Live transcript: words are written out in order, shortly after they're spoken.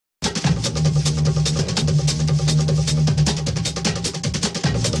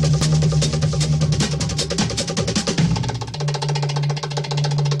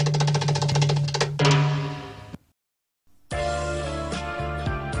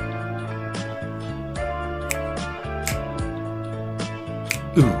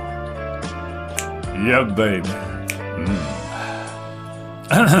Ooh. Yeah, baby.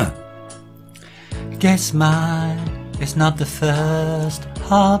 Guess mine is not the first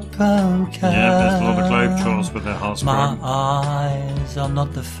heartbroken. Yeah, there's a lot of Globetrotters with their hearts My broken. eyes are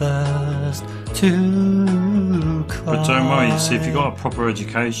not the first to cry. But don't worry, you see, if you got a proper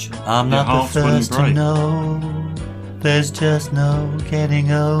education, I'm your not the hearts wouldn't first to break. know. There's just no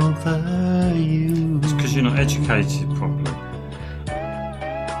getting over you. It's because you're not educated properly.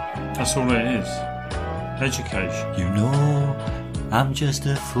 That's all it is. Education. You know, I'm just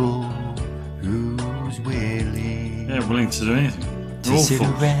a fool who's willing Yeah, willing to do anything. to You're all sit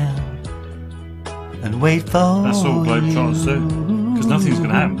fools. around and wait for That's all Globetrotters do. Because nothing's going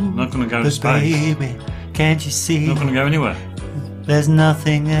to happen. They're not going to go to But space. baby, can't you see? They're not going to go anywhere. There's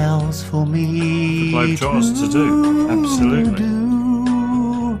nothing else for me For Globetrotters to do. Absolutely. do.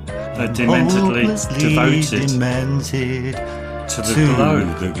 They're dementedly Hopelessly devoted demented to the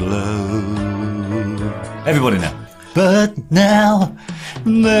globe. the globe. Everybody now. But now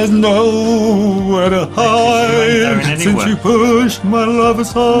there's nowhere to going hide anywhere. since you pushed my love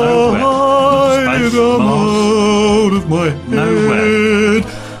aside. Nowhere. Not I'm space, Mars. out of my Nowhere. head.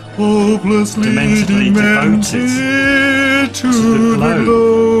 Hopelessly Dementedly demented to the the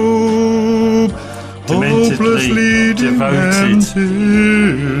globe. globe. Dementedly Hopelessly devoted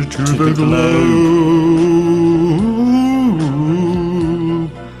demented to the the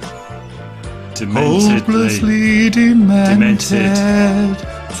globe. Dementedly. Hopelessly demented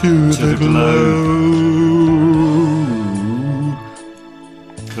to the globe.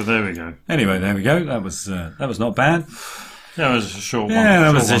 So there we go. Anyway, there we go. That was not bad. That was a short one. Yeah,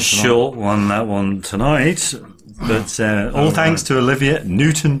 that was a one tonight. short one. That one tonight. But all thanks to Olivia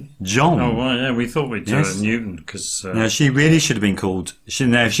Newton-John. Oh, well, yeah, we thought we'd do Yes. a Newton because Now, she really should have been called.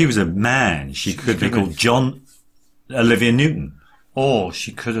 Now, if she was a man, she could be could have called John Olivia Newton, or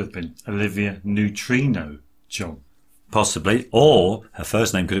she could have been Olivia Neutrino John. possibly, or her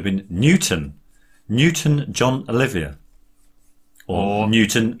first name could have been Newton John Olivia, or Or-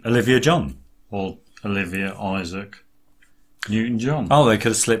 Newton Olivia John. Or Olivia Isaac Newton John. Oh, they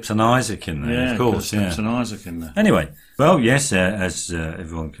could have slipped an Isaac in there, yeah, of course. there's Yeah. an Isaac in there. Anyway, well, yes, as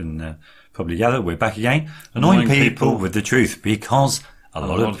everyone can probably gather, we're back again, annoying people with the truth, because a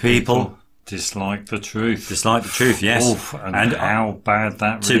lot of people dislike the truth. dislike the truth. Yes, Oof, and how bad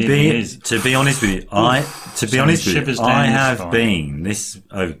that to really be is. to be honest with you, Send shivers down I your have spine. been this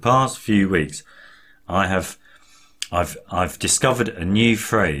over the past few weeks. I've discovered a new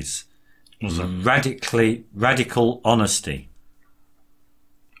phrase: radical honesty.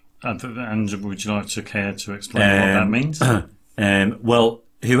 And would you like to care to explain what that means? Well,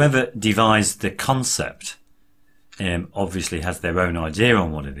 whoever devised the concept obviously has their own idea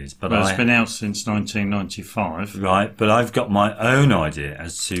on what it is, but Well, it's been out since 1995. right. But I've got my own idea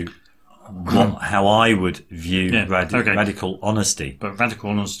as to how I would view Yeah, okay. radical honesty. But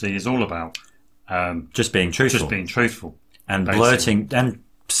radical honesty is all about Just being truthful. just being truthful. and basically. blurting and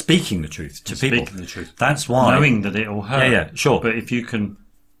speaking the truth to people. Speaking the truth. That's why. Knowing that it'll hurt. Yeah, sure. But if you can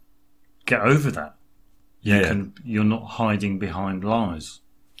get over that, yeah, you're not hiding behind lies.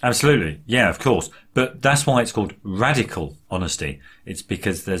 absolutely. Yeah, of course. But that's why it's called radical honesty. It's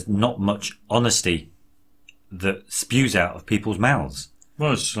because there's not much honesty that spews out of people's mouths.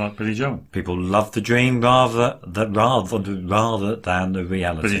 Well, it's like Billy Joel. People love the dream rather than the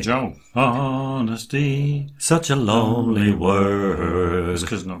reality. Billy Joel. Honesty. Such a lonely word. It's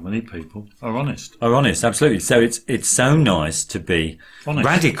because not many people are honest. Are honest, absolutely. So it's so nice to be Honest.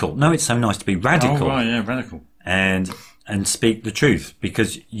 radical. No, it's so nice to be radical. Oh, right, yeah, radical. and speak the truth,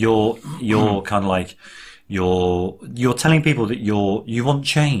 because you're kind of like you're telling people that you want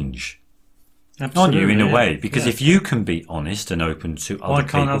change, aren't you, Absolutely, in a yeah. way? Because Yeah. if you can be honest and open to other Why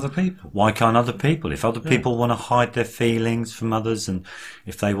people, can't other people? why can't other people? If other people want to hide their feelings from others, and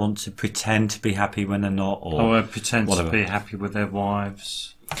if they want to pretend to be happy when they're not, or Pretend whatever. to be happy with their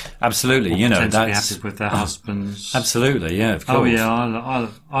wives. absolutely, you know, Pretend to be that's happy with their husbands. absolutely, yeah, of course. Oh yeah,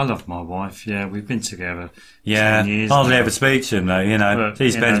 I love my wife. Yeah, we've been together. yeah. 10 years Hardly now. ever speak to him though. You know, But, he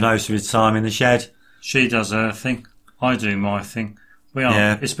you spends know- most of his time in the shed. She does her thing. I do my thing. We are.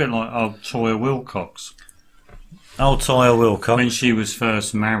 Yeah. It's a bit like old Toya Wilcox. Old Toya Wilcox. When she was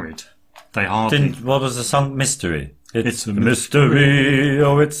first married, they hardly... What was the song? Mystery. It's a mystery.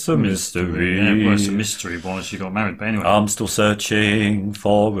 Oh, it's a mystery. Yeah, well, it's a mystery why she got married. But anyway, I'm still searching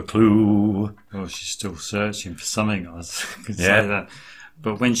for a clue. well, she's still searching for something. I could Yeah. say that.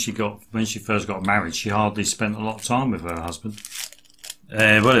 But when she first got married, she hardly spent a lot of time with her husband.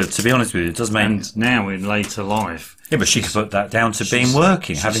 Well, to be honest with you, it does make. And now in later life, Yeah, but she could put that down to being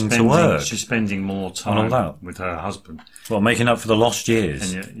working, having to work. She's spending more all time that. with her husband. Well, making up for the lost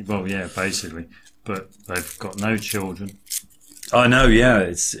years. And yeah, basically. But they've got no children. I know, yeah,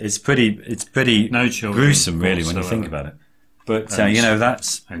 it's pretty No children gruesome, really, when you whatsoever. think about it. But And- you know,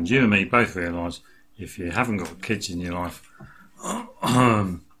 that's And you and me both realise if you haven't got kids in your life,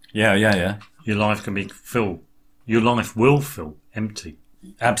 yeah, your life can be your life will feel empty.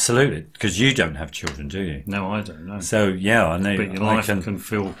 absolutely. Because you don't have children, do you? No, I don't know. So yeah, I know. But your I life can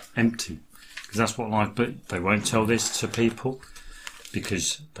feel empty. Because that's what life, but they won't tell this to people.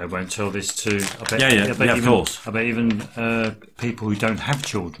 Because they won't tell this to, I bet, Yeah, I bet of even, course. I bet even people who don't have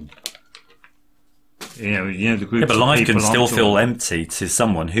children. You know the groups Yeah, but of life people can still I'm feel talking- empty to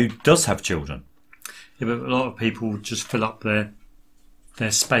someone who does have children. Yeah, but a lot of people just fill up their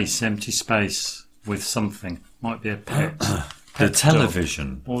space, empty space, with something. Might be a pet, The pet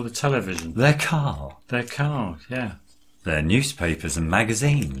television, dog, or the television, their car, their car. Yeah, their newspapers and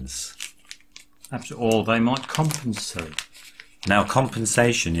magazines. absolutely. Or they might compensate, Now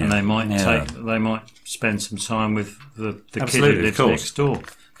compensation, yeah. and they might Yeah. they might spend some time with the kid Absolutely, who of lives course. next door.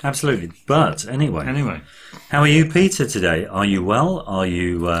 Absolutely. But anyway, Anyway, how are you, Peter, today? Are you well? Are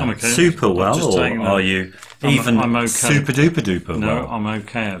you I'm okay. super I'm well, just or taking are a- you I'm- even I'm okay. super duper duper no, well? I'm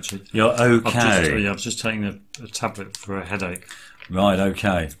okay actually. You're okay. I've just taken a tablet for a headache. Right,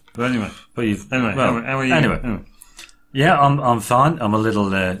 okay. But anyway, But you've anyway, well, how are you? Anyway, yeah, I'm fine. I'm a little.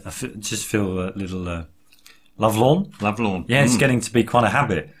 Just feel a little lovelorn. Lovelorn. Yeah, it's getting to be quite a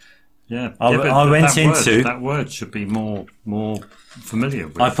habit. Yeah, I but went that into- that word should be more familiar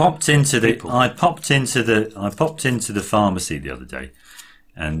with. I popped into the people. I popped into the pharmacy the other day,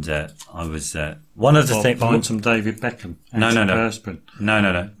 and I was one of the Well, things. find some David Beckham. No. antiperspirant.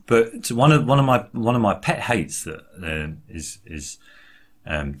 No. But one of my pet hates that is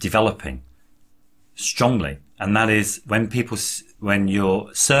developing strongly, and that is when you're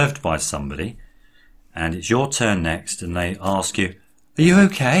served by somebody, and it's your turn next, and they ask you, "Are you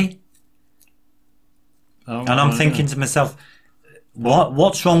okay?" Oh, And I'm right, thinking to myself,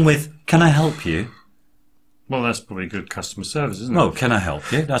 what's wrong with? Can I help you? well, that's probably good customer service, isn't No, it? can I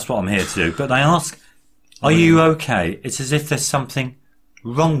help you? That's what I'm here to do. But they ask, "Are you okay?" It's as if there's something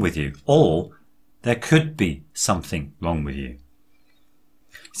wrong with you, or there could be something wrong with you.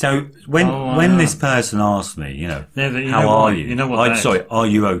 So when this person asked me, Yeah, how are what, you? You know what? that is? Sorry, are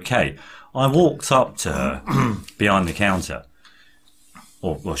you okay? I walked up to her behind the counter.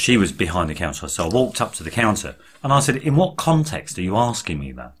 Or, well, she was behind the counter, so I walked up to the counter and I said, "In what context are you asking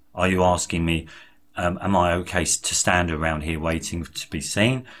me that? Are you asking me, am I okay to stand around here waiting to be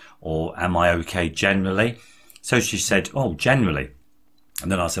seen? Or am I okay generally?" So she said, "Oh, generally."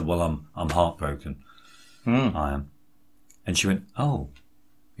 And then I said, "Well, I'm heartbroken. I am." And she went, "Oh,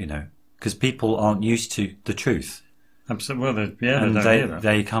 because people aren't used to the truth." Absolutely. Well, yeah, And they don't hear that.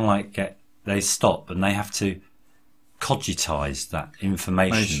 they kind of like they stop and they have to cogitize that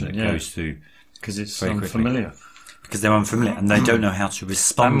information that Yeah. goes through Because it's very quickly. unfamiliar. because they're unfamiliar and they don't know how to That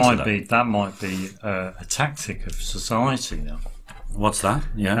respond to might that. be a tactic of society now, What's that?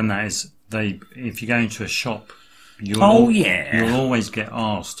 Yeah. and that is if you go into a shop, Yeah. you'll always get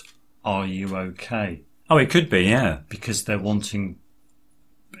asked, "Are you okay?" Oh, it could be. Yeah. Because they're wanting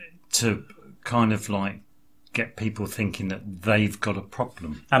to kind of like get people thinking that they've got a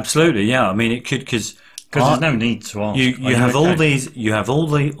problem. Absolutely. Yeah. I mean, it could because Because there's no need to ask. you have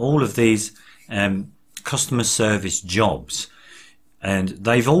all of these customer service jobs, and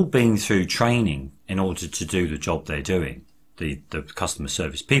they've all been through training in order to do the job they're doing. The customer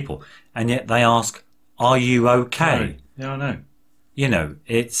service people, and yet they ask, "Are you okay?" Yeah, I know.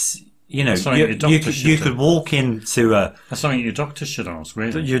 It's Something you, your doctor you should could walk into a. That's something your doctor should ask,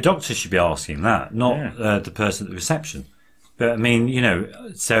 really. Your doctor should be asking that, not Yeah. the person at the reception. But I mean,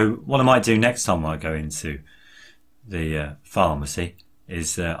 so what I might do next time I go into the pharmacy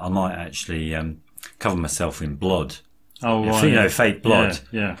is I might actually cover myself in blood, Oh, right. fake blood,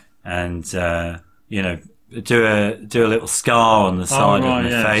 Yeah. and do a little scar on the side of my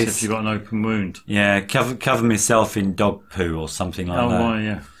yeah. face. So if you've got an open wound. Yeah, cover myself in dog poo or something like Oh, that, right,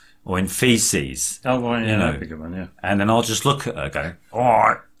 yeah. or in feces, Oh, right, yeah. know. That'd be a good one, yeah. and then I'll just look at her, go, "All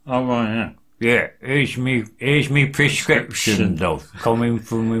right. Oh, right, yeah. Yeah, here's me prescription, love. Coming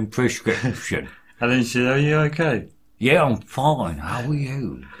from my prescription." And then she said, "Are you okay?" "Yeah, I'm fine. How are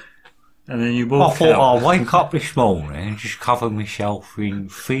you?" And then you I walk thought out. I'll wake up this morning and just cover myself in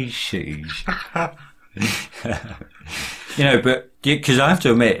feces. But because I have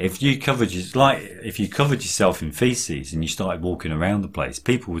to admit, if you covered yourself in feces and you started walking around the place,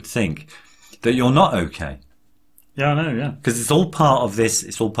 people would think that you're not okay. Yeah, I know. Yeah, Because it's all part of this.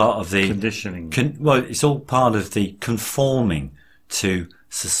 It's all part of the conditioning. it's all part of the conforming to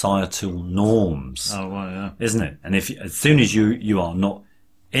societal norms, Oh, well, yeah. isn't it? And as soon as you are not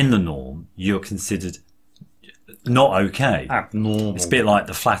in the norm, you're considered not okay. Abnormal. It's a bit like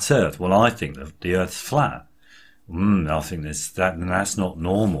the flat Earth. Well, I think that the Earth's flat. I think that's not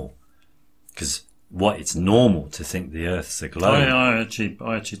normal, because it's normal to think the Earth's a globe. I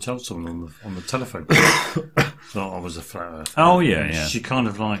actually told someone on the telephone that I was a flat Earth. Oh yeah. She kind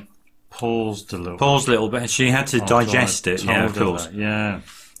of like paused a little. Paused a little bit. She had to after digest I it. Yeah, of told her course. that. Yeah.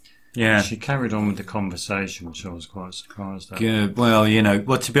 Yeah. She carried on with the conversation, which I was quite surprised at. Good. Well,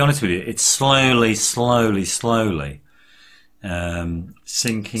 to be honest with you, it's slowly,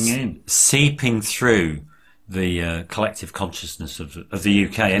 Sinking in. seeping through the collective consciousness of the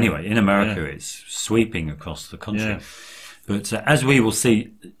UK. Anyway, in America, it's sweeping across the country. Yeah. But as we will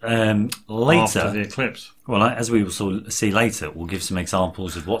see later, After the eclipse. well, as we will see later, we'll give some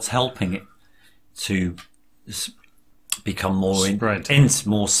examples of what's helping it to become more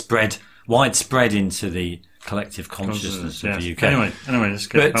widespread into the collective consciousness of the UK. Anyway, let's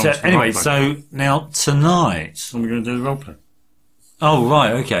get back to the anyway, roleplay. so now tonight. Are we going to do the roleplay? Oh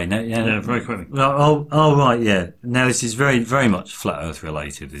right, okay. Yeah, very quickly. Oh right, yeah. Now this is very, very much flat Earth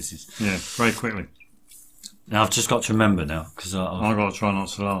related. This is. Yeah, very quickly. Now I've just got to remember now because I've got to try not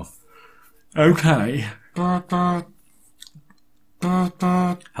to laugh. Okay.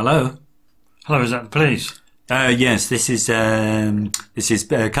 Hello. Hello, is that the police? Yes, this is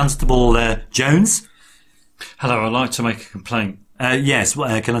Constable Jones. Hello, I'd like to make a complaint. Yes.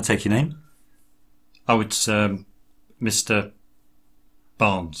 Can I take your name? Oh, it's Mr.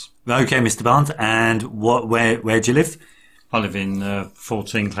 Barnes. Okay, Mr. Barnes. And where do you live? I live in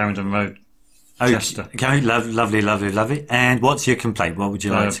 14 Clarendon Road, Chester. Okay, lovely. And what's your complaint? What would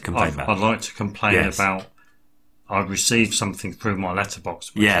you like to complain about? I'd like to complain about. I've received something through my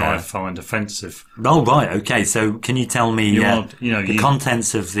letterbox which I find offensive. Oh right, okay. So can you tell me the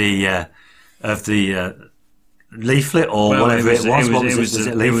contents of the leaflet or whatever it was? Was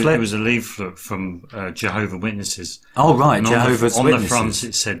it a leaflet? It was a leaflet from Jehovah's Witnesses. Oh right, and Jehovah's on Witnesses. the front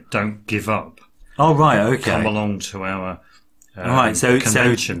it said, "Don't give up. Oh right, okay. Come along to our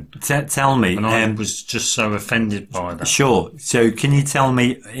convention." So tell me. And I was just so offended by that. Sure. So can you tell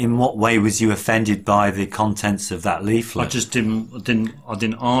me in what way was you offended by the contents of that leaflet? I just didn't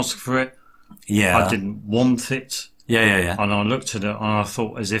ask for it. Yeah. I didn't want it. Yeah. And I looked at it and I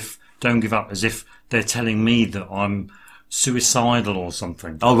thought, as if, don't give up, as if they're telling me that I'm suicidal or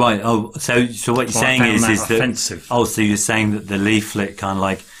something. Oh right. Oh, so what you're saying is that offensive. Oh, so you're saying that the leaflet kind of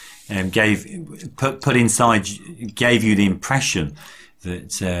like gave you the impression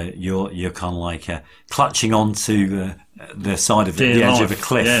that you're kind of like clutching onto the side of the edge of a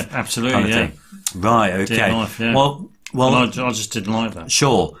cliff. Yeah, absolutely. Kind of thing. Right. Okay. Dear life, yeah. Well, I just didn't like that.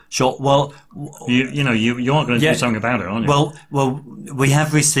 Sure. Well, you are going to do something about it, aren't you? Well, we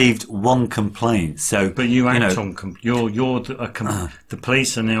have received one complaint. So, but you act on the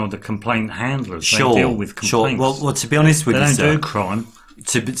police are now the complaint handlers. Sure. They deal with complaints. Sure. Well, to be honest with you, they don't sir, do crime.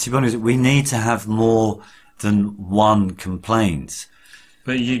 To be honest, we need to have more than one complaint.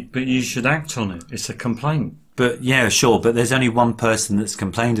 But you should act on it. It's a complaint. But yeah, sure. But there's only one person that's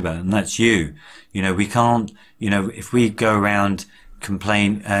complained about it, and that's you. We can't. If we go around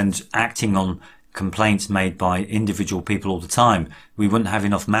complain and acting on complaints made by individual people all the time, we wouldn't have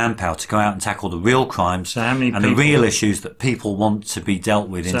enough manpower to go out and tackle the real crimes the real issues that people want to be dealt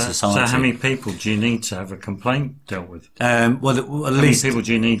with in society. So how many people do you need to have a complaint dealt with? At least. How many people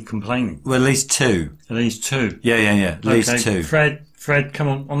do you need complaining? Well, at least two. At least two? Yeah. At least two. Fred,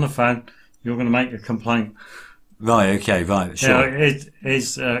 come on the phone. You're going to make a complaint. Right. Okay. Right. Sure. Yeah,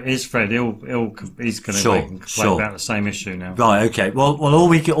 it's Fred. He's going to make a complaint about the same issue now. Right. Okay. Well. All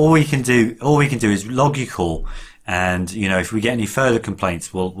we can do is log your call, and if we get any further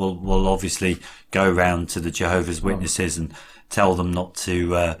complaints, we'll obviously go round to the Jehovah's Witnesses and tell them not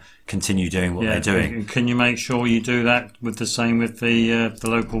to continue doing what they're doing. Can you make sure you do that with the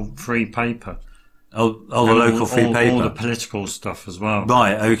local free paper? The local free paper. All the political stuff as well.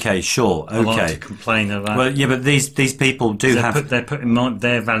 Right, okay, sure, okay. I like to complain of that. Well, yeah, but these people do they're putting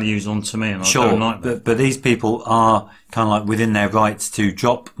their values onto me, and I don't like that. But these people are kind of like within their rights to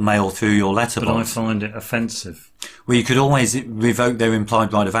drop mail through your letterbox. But I find it offensive. Well, you could always revoke their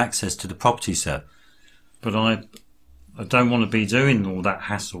implied right of access to the property, sir. But I don't want to be doing all that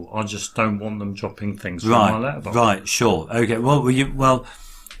hassle. I just don't want them dropping things through my letterbox. Right, sure, okay. Well,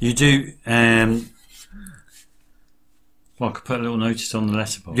 you do. Well, I could put a little notice on the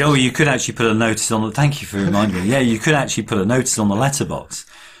letterbox. Yeah, well, you could actually put a notice on the... Thank you for reminding me. Yeah, you could actually put a notice on the letterbox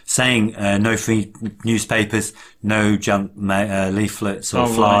saying no free newspapers, no junk leaflets or Oh,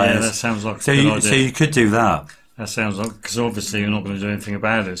 right, flyers. yeah, that sounds like a so good you, idea. so you could do that. That sounds like, because obviously you're not going to do anything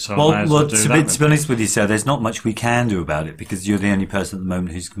about it, so I Well, may as well do to that. be honest with you, sir, there's not much we can do about it because you're the only person at the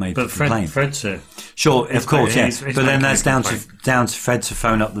moment who's made the But complaint. Fred's here. Sure, of course, yeah. he's But then making that's a down complaint. to Fred to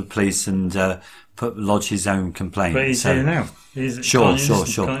phone up the police and lodge his own complaint. But he's So- here now. Sure, can't you sure, listen-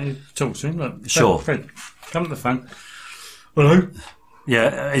 sure. Can't you talk to him? Look, Sure. Fred, come to the phone. Hello?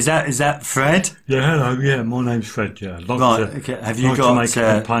 Yeah, is that Fred? Yeah, hello. Yeah, my name's Fred. Yeah, I'd like Right. to, Okay. Have you like got to make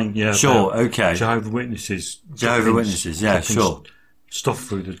a complaint? Yeah, Sure. about Okay. Jehovah's Witnesses. Jehovah's Witnesses. Yeah. dropping Sure. Stuff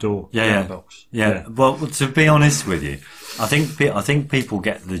through the door. Yeah. Box. Yeah. Well, to be honest with you, I think people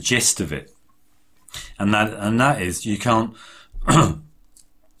get the gist of it, and that is you can't.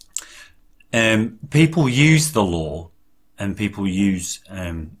 People use the law, and people use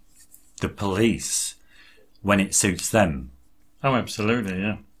the police when it suits them. Oh, absolutely.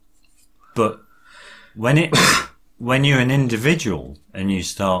 Yeah. But when you're an individual and you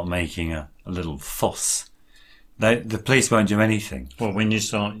start making a little fuss, the police won't do anything. Well, when you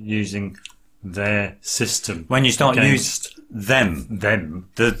start using their system, When you start against using them,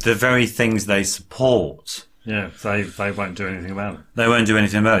 the very things they support, yeah, they won't do anything about it. they won't do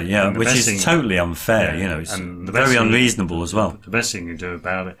anything about it. Yeah, And the which best is thing- totally unfair. Yeah, It's and the best very thing- unreasonable as well. The best thing you do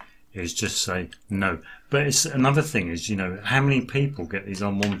about it is just say no. But it's another thing is, how many people get these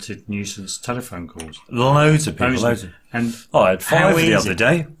unwanted nuisance telephone calls? Loads of people. Loads of, And I had how 5 the easy- other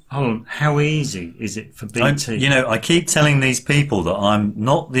day. hold on, how easy is it for BT? I keep telling these people that I'm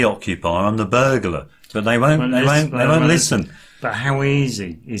not the occupier, I'm the burglar, but they won't. They won't listen. But how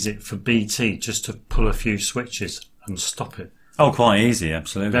easy is it for BT just to pull a few switches and stop it? Oh, quite easy,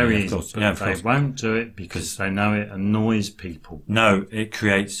 absolutely. Very yeah, easy. Of course. But Yeah, of they course. won't do it because they know it annoys people No, it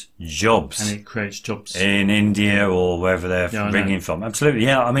creates jobs and it creates jobs. in India or wherever they're Yeah, I know. ringing from. Absolutely,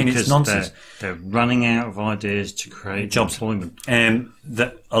 yeah. I mean, because it's nonsense. They're running out of ideas to create Jobs. employment.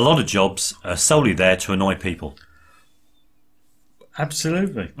 A lot of jobs are solely there to annoy people.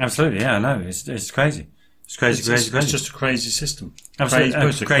 Absolutely. Absolutely, yeah. I know. It's crazy. It's crazy, It's just a crazy system. Absolutely.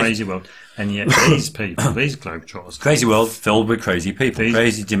 It's a crazy world. And yet these people, these globetrotters, crazy world filled with crazy people,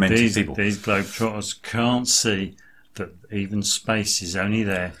 crazy demented people. These globetrotters can't see that even space is only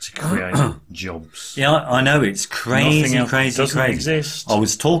there to create jobs. Yeah, I know. It's crazy, Nothing else crazy, doesn't crazy. exist. I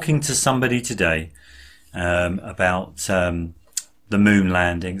was talking to somebody today about the moon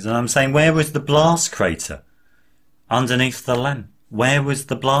landings, and I'm saying, where was the blast crater underneath the LEM? Where was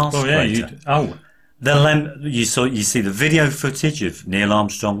the blast Oh yeah, crater? The LEM. You see the video footage of Neil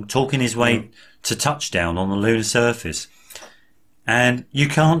Armstrong talking his way to touchdown on the lunar surface, and you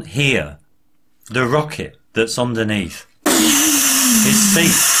can't hear the rocket that's underneath his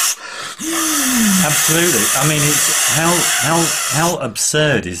seat. Absolutely. I mean, it's how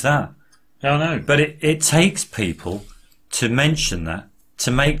absurd is that? I know. But it takes people to mention that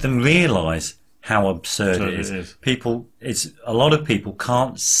to make them realise how absurd So it is. it is. A lot of people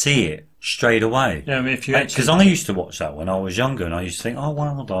can't see it straight away. Yeah, I mean, if you Because actually, I used to watch that when I was younger, and I used to think, oh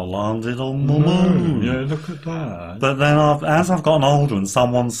wow, I landed on the moon. yeah, look at that. But then, as I've gotten older, and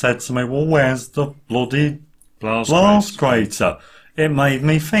someone said to me, "Well, where's the bloody Blast blast crater. crater?" It made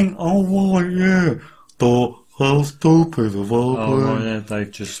me think, "Oh, well, yeah, but how stupid of all." Oh, right, yeah,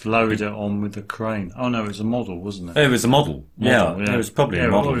 they've just lowered it on with the crane. Oh no, it was a model, wasn't it? It was a model. Model, It was probably a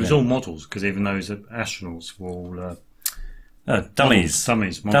model. Well, it was yeah. all models because even those astronauts were all Dummies.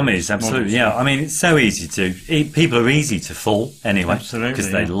 Dummies. Dummies, absolutely. Yeah, I mean, it's so easy to. People are easy to fool anyway. Absolutely,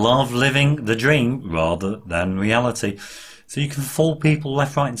 Because they yeah. love living the dream rather than reality. So you can fool people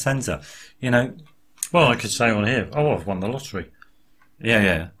left, right, and centre. Well, I could say on here, oh, I've won the lottery.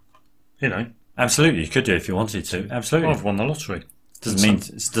 Yeah. You know, Absolutely, you could do if you wanted to. Absolutely. I've won the lottery. doesn't mean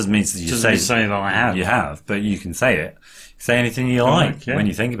that you Doesn't say that I have. you have, but you can say it. Say anything you like yeah. when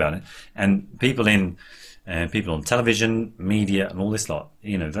you think about it. And people on television, media, and all this lot,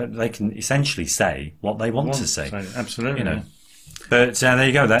 they can essentially say what they want to say. Absolutely. Yeah. But there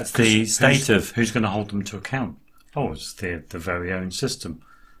you go. That's the state of. Who's going to hold them to account? Oh, it's their very own system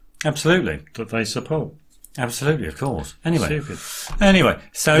Absolutely. that they support. Absolutely, of course. Anyway, Stupid.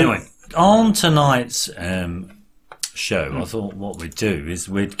 so on tonight's show, I thought what we'd do is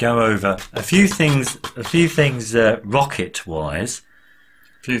we'd go over a few things rocket-wise.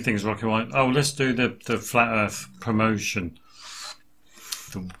 A few things rocky white. Oh, let's do the flat Earth promotion.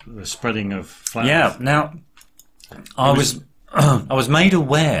 The spreading of flat Yeah. Earth. Now, I was made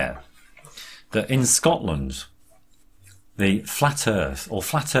aware that in Scotland, the flat Earth or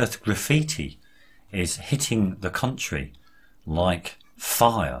flat Earth graffiti is hitting the country like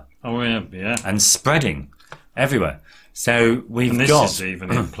fire Oh, yeah. and spreading everywhere. So we've And this got is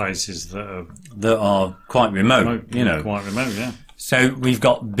even in places that are quite remote, quite remote, yeah. So we've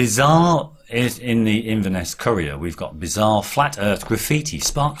got bizarre, in the Inverness Courier, we've got bizarre flat earth graffiti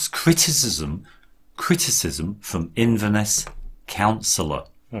sparks criticism from Inverness councillor.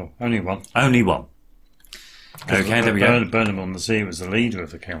 Oh, only one. Only one. Okay, there we go. Burnham-on-the-Sea was the leader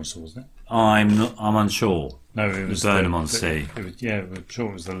of the council, wasn't it? I'm unsure. No, it was Burnham-on-Sea. Yeah, I'm sure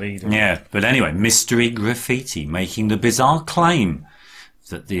it was the leader. Yeah, but anyway, mystery graffiti making the bizarre claim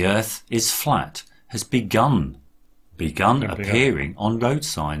that the earth is flat has begun appearing on road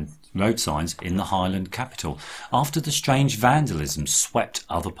signs in the Highland capital after the strange vandalism swept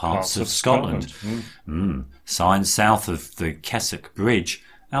other parts of Scotland. Signs south of the Kessock Bridge,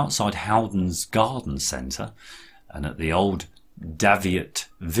 outside Howden's Garden Centre, and at the old Daviot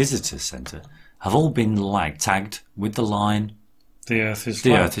Visitor Centre have all been tagged with the line The earth is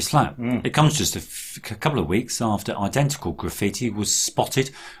The flat. earth is flat. It comes just a couple of weeks after identical graffiti was spotted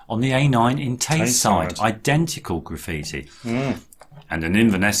on the A9 in Tayside. Identical graffiti. And an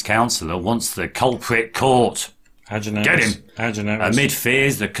Inverness councillor wants the culprit caught. How'd you know? Get him! How'd you know? Amid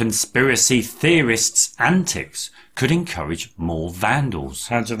fears the conspiracy theorists' antics could encourage more vandals.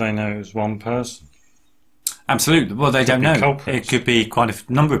 How do they know it was one person? Absolutely. Well, they don't know. Culprits. It could be quite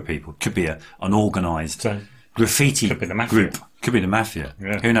a number of people. It could be an organised graffiti could be the mafia. group. Could be the mafia.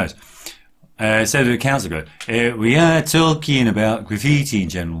 Yeah. Who knows? So the council go, we are talking about graffiti in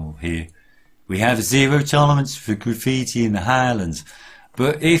general here. We have zero tolerance for graffiti in the Highlands.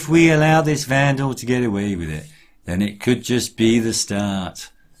 But if we allow this vandal to get away with it, then it could just be the start,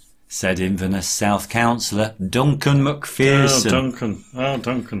 said Inverness South Councillor Duncan McPherson. Oh,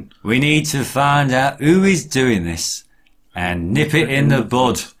 Duncan. We need to find out who is doing this and nip it in the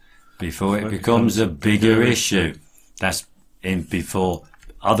bud before it becomes a bigger issue. That's before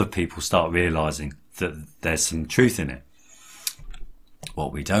other people start realising that there's some truth in it.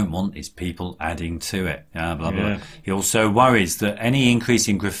 What we don't want is people adding to it. Blah, blah, blah. He also worries that any increase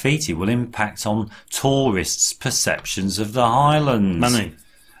in graffiti will impact on tourists' perceptions of the Highlands.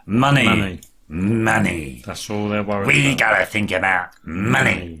 Money. That's all they're worried We about. gotta think about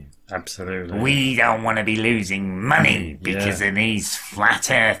money. Absolutely. We don't want to be losing money because of these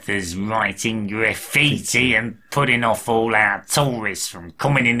flat earthers writing graffiti and putting off all our tourists from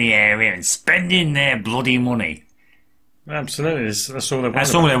coming in the area and spending their bloody money. Absolutely. That's all they're worried That's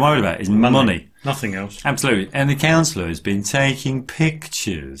about. all they're worried about is money. Nothing else. Absolutely. And the councillor has been taking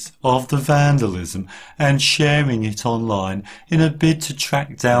pictures of the vandalism and sharing it online in a bid to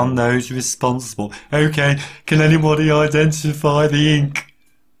track down those responsible. Okay, can anybody identify the ink?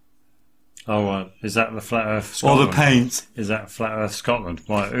 Oh, right. Is that the Flat Earth Or Scotland? the paint? Is that Flat Earth Scotland?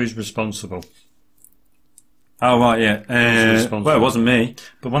 Right, who's responsible? Oh, right, yeah. responsible? Well, it wasn't me.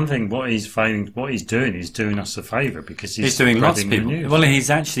 But one thing, what he's doing is doing us a favour because he's Doing lots of spreading the people. news. Well, he's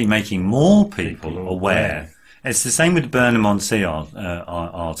actually making more people People aware. aware. It's the same with the Burnham-on-Sea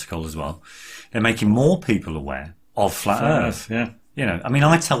article as well. They're making more people aware of flat Earth. Yeah. You know, I mean,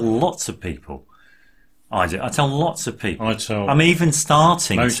 I tell lots of people. I do. I tell lots of people. I tell I'm even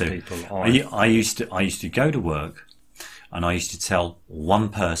starting most to. people. I used to go to work, and I used to tell one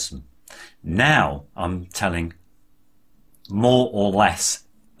person. Now I'm telling more or less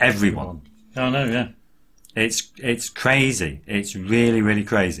everyone. Oh, no, yeah. It's crazy. It's really, really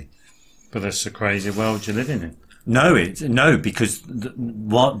crazy. But that's a crazy world you live in. No, because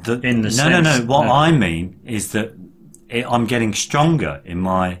What I mean is that I'm getting stronger in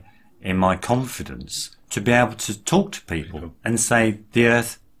my confidence to be able to talk to people and say the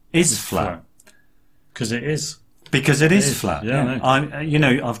Earth is flat. Because it is. Because it is flat. Yeah,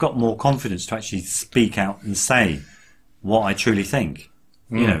 I've got more confidence to actually speak out and say what I truly think.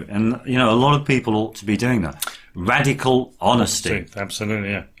 You know, and a lot of people ought to be doing that. Radical honesty.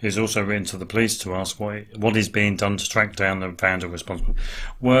 Absolutely, yeah. He's also written to the police to ask what is being done to track down the vandal responsible.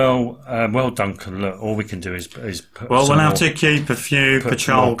 Well, Duncan, look, all we can do is put Well, some we'll have more- to keep a few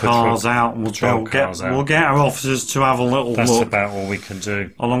patrol cars out, and we'll get our officers to have a little That's look about all we can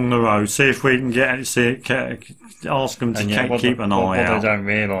do. along the road. See if we can ask them to And yet, keep an eye what out they don't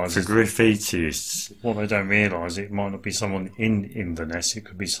realise for is graffitiists what they don't realise. It might not be someone in Inverness. It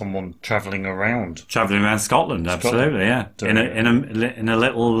could be someone travelling around. travelling around Scotland. Absolutely, yeah. Doing In a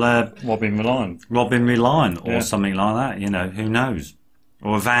little Robin Milan. Robin line or Yeah. something like that. Who knows?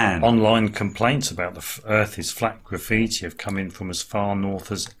 Or a van. Online complaints about the Earth is flat graffiti have come in from as far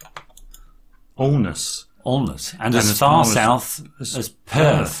north as Ulness. Ulness, and as as far far south as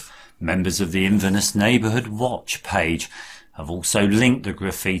Perth. Members of the Inverness Neighbourhood Watch page have also linked the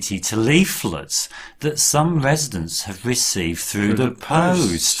graffiti to leaflets that some residents have received through the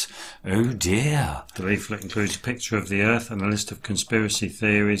post. Oh dear. The leaflet includes a picture of the Earth and a list of conspiracy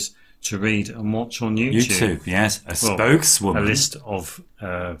theories to read and watch on YouTube. YouTube, yes. A Well, spokeswoman. A list of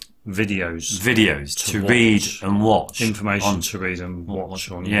Videos to watch. read and watch. information on- to read and watch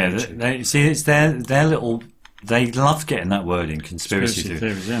on Yeah, YouTube. they see, it's their little. They love getting that word in, conspiracy theory.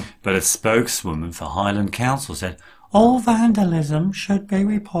 theories, yeah. But a spokeswoman for Highland Council said, all vandalism should be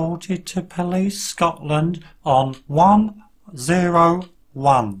reported to Police Scotland on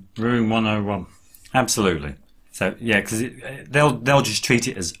 101. Room 101. Absolutely. So, yeah, because they'll just treat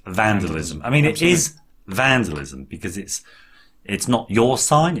it as vandalism. I mean, Absolutely. it is vandalism because it's not your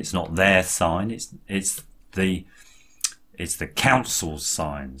sign, it's not their sign, it's the council's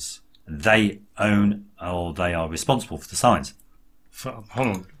signs. They own or they are responsible for the signs.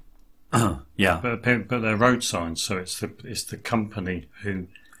 Hold on, Yeah. but they're road signs, so it's the company who.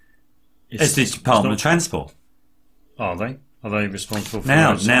 It's the Department of not- Transport. Are they? Are they responsible for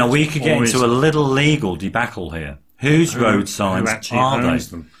Now road signs? we could get Or into is- a little legal debacle here. Whose road signs who actually are they? owns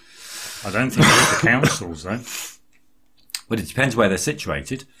them? I don't think it's the councils, though. Well, it depends where they're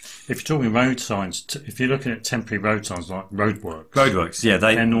situated. If you're talking road signs, if you're looking at temporary road signs like roadworks, Roadworks, yeah,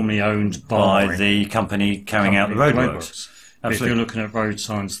 they're they normally owned by the company carrying out the roadworks. But if Absolutely. you're looking at road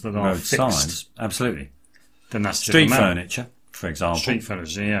signs that are Road fixed, signs, absolutely. then that's Street different matter. furniture, for example. Street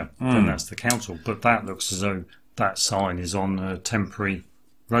furniture, yeah. Then that's the council. But that looks as though that sign is on a temporary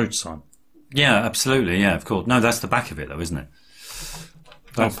road sign. Yeah, absolutely. Yeah, of course. No, that's the back of it, though, isn't it?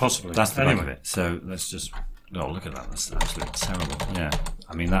 Possibly. That's the Anyway. back of it. So let's just. Oh, look at that. That's absolutely terrible. Yeah.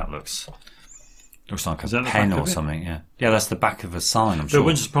 I mean, that looks like a Is that the pen back or of it? something. Yeah. Yeah, that's the back of a sign. I'm But sure. it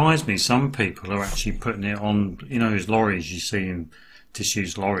wouldn't surprise me. Some people are actually putting it on, those lorries you see in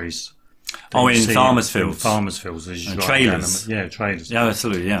disused lorries. that Oh, you in see farmers' in fields. farmers' fields. As you And drive down trailers. them. Yeah, trailers. Yeah,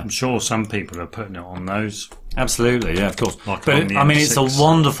 absolutely. Yeah. I'm sure some people are putting it on those. Absolutely, yeah, of course. Like But on the I mean, it's a M6.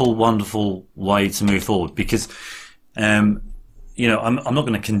 wonderful, wonderful way to move forward because, I'm not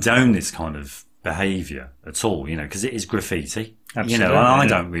going to condone this kind of behaviour at all, because it is graffiti. Absolutely, And I yeah.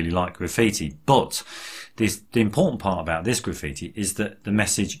 don't really like graffiti, but the important part about this graffiti is that the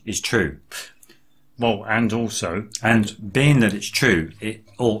message is true, Well, and also, and being that it's true, it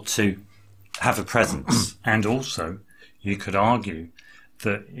ought to have a presence. you could argue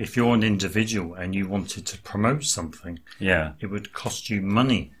that if you're an individual and you wanted to promote something, Yeah, it would cost you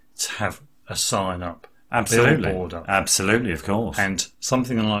money to have a sign up, absolutely, billboard up. absolutely, of course, And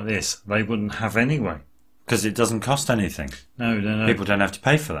something like this, they wouldn't have anyway. because it doesn't cost anything. No. People don't have to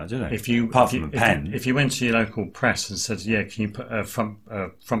pay for that, do they? Apart from a pen. If you went to your local press and said, "Yeah, can you put a front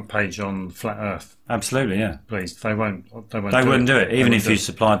page on Flat Earth, Absolutely, yeah. please?" They won't. They Wouldn't do it, They even wouldn't if do you it.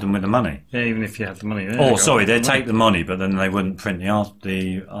 supplied them with the money. Yeah, even if you had the money. There you Or, go. sorry, they'd Money. take the money, but then they wouldn't print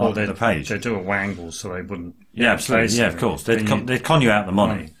the page. They do a wangle, so they wouldn't. Yeah, absolutely. Yeah, of course. They'd con you out the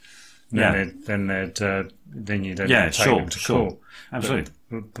money. Yeah. Then you'd Yeah, take sure, them to sure. court. Absolutely.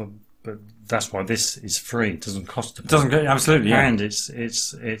 But that's why this is free. It doesn't cost a It doesn't go, absolutely, yeah. And it's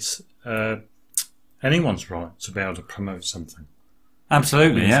anyone's right to be able to promote something.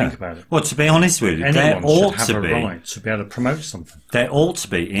 Absolutely, When you yeah. think about it. Well, to be honest with you, there Anyone ought should have to a be. right to be able to promote something. There ought to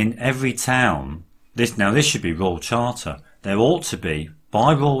be in every town. This should be Royal Charter. There ought to be,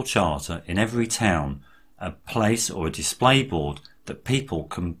 by Royal Charter, in every town, a place or a display board that people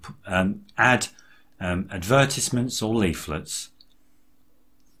can add advertisements or leaflets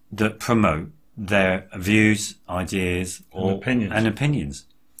that promote their views, ideas, or opinions.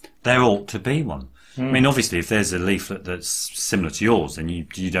 There ought to be one. I mean, obviously, if there's a leaflet that's similar to yours, then you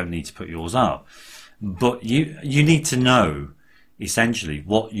don't need to put yours up. But you need to know essentially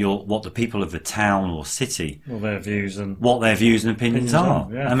what the people of the town or city, Well, their views and what their views and opinions are.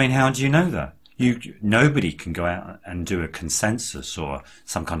 yeah. I mean, how do you know that? Nobody can go out and do a consensus or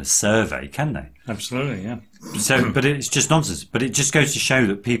some kind of survey, can they? absolutely, yeah. So, but it's just nonsense. But it just goes to show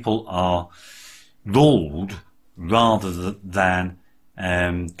that people are ruled rather than,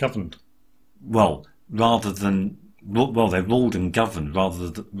 Governed. they're ruled and governed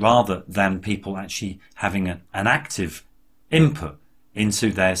rather than people actually having an active input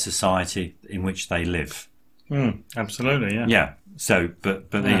into their society in which they live. Absolutely, yeah. Yeah. So,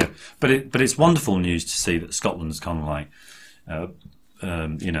 but there you go. But it's wonderful news to see that Scotland's kind of like,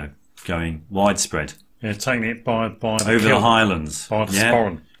 going widespread Yeah, taking it by the over the kill, Highlands. by the Yeah.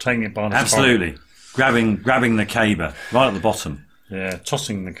 sporran, taking it by the Absolutely. Grabbing the caber right at the bottom. sporran. Yeah,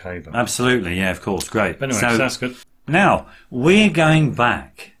 tossing the cable. Absolutely, yeah, of course, great. But anyway, so that's good. Now we're going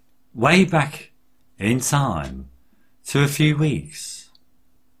back, way back in time, to a few weeks.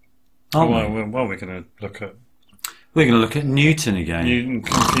 Aren't we? Well, we're going to look at We're going to look at Newton again.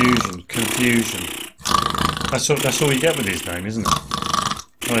 Newton confusion. That's all you get with his name, isn't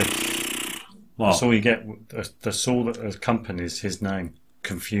it? What? That's all you get. That's all that accompanies his name.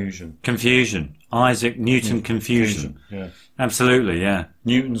 Confusion. Confusion. Isaac Newton confusion. Yeah. Absolutely, yeah.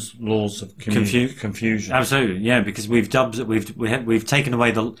 Newton's laws of confusion. Absolutely, yeah. Because we've taken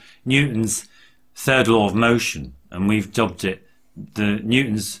away the Newton's third law of motion, and we've dubbed it the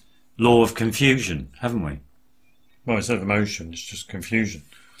Newton's law of confusion, haven't we? Well, instead of motion, it's just confusion.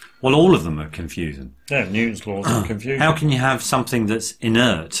 Well, all of them are confusing. Yeah, Newton's laws of confusion. How can you have something that's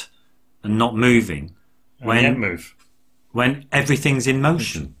inert and not moving when everything's in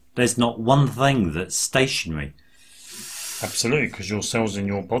motion? There's not one thing that's stationary. Absolutely, because your cells in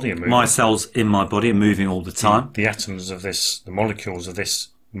your body are moving. My cells in my body are moving all the time. The atoms of this, the molecules of this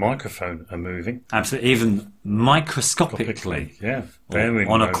microphone are moving. Absolutely, even microscopically. Yeah.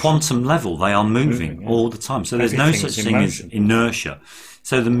 On a quantum level, they are moving all the time. So there's no such thing as inertia.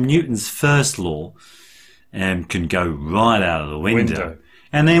 So the Newton's first law can go right out of the window.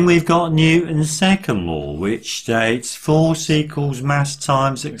 And then we've got Newton's second law, which states force equals mass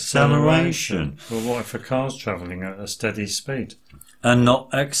times acceleration. Well, what if a car's travelling at a steady speed? And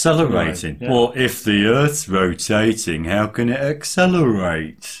not accelerating. Right, yeah. Well, if the Earth's rotating, how can it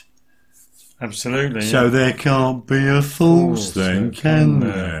accelerate? Absolutely. So there can't be a force then, can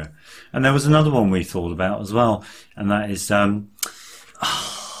there? And there was another one we thought about as well, and that is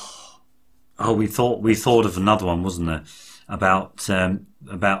we thought of another one, wasn't there, about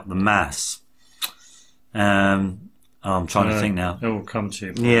the mass. I'm trying to think now. It will come to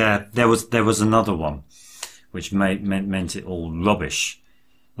you. Yeah, there was another one, which meant it all rubbish.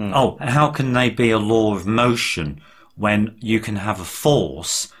 Oh, how can they be a law of motion when you can have a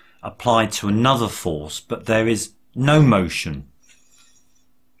force applied to another force, but there is no motion?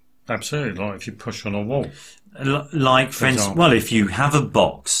 Absolutely, like if you push on a wall. Like, for instance, well, if you have a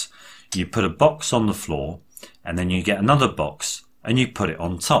box, you put a box on the floor, and then you get another box, and you put it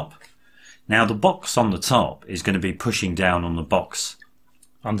on top. Now, the box on the top is going to be pushing down on the box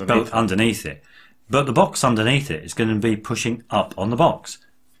underneath it. But the box underneath it is going to be pushing up on the box.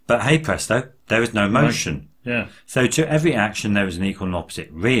 But hey presto, there is no motion. Yeah. So to every action there is an equal and opposite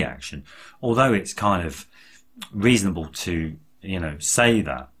reaction. Although it's kind of reasonable to, say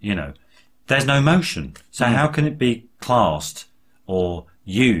that, there's no motion. So how can it be classed or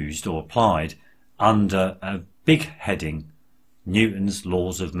used or applied under a big heading, Newton's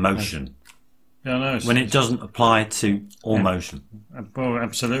laws of motion? Yeah, I know. When it doesn't apply to all motion. Well,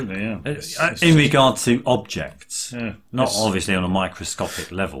 absolutely, yeah. In regard to objects, yeah. Not obviously on a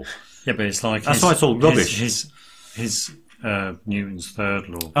microscopic level. Yeah, but it's like that's why it's all rubbish. His Newton's third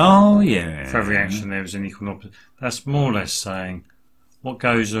law. Oh yeah. For every action there is an equal and opposite. That's more or less saying what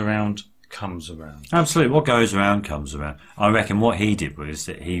goes around comes around. Absolutely, what goes around comes around. I reckon what he did was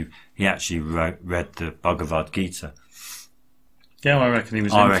that he actually read the Bhagavad Gita. Yeah, I reckon he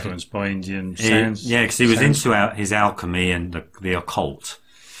was influenced by Indian sounds. Yeah, because he was into his alchemy and the occult.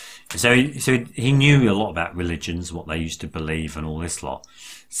 So he knew a lot about religions, what they used to believe, and all this lot.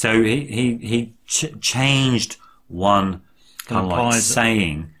 So he changed one kind of like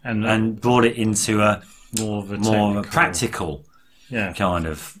saying and brought it into a more of a practical kind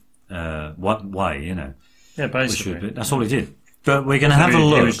of way, Yeah, basically. That's all he did. But we're going to have a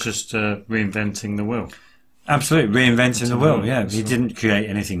look. He was just reinventing the wheel. Absolutely, reinventing the wheel. Yeah, he didn't create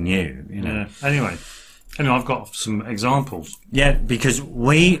anything new. Yeah. Anyway, I've got some examples. Yeah, because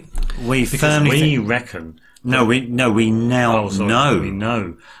we reckon. We now know. We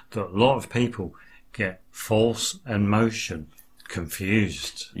know that a lot of people get force and motion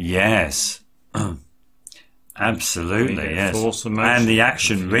confused. Yes, absolutely. Yes, force and motion and the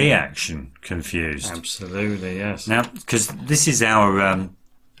action-reaction confused. Absolutely, yes. Now, because this is our.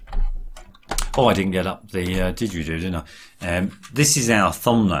 Oh, I didn't get up the didgeridoo, didn't I? This is our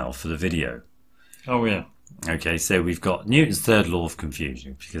thumbnail for the video. Oh, yeah. Okay, so we've got Newton's third law of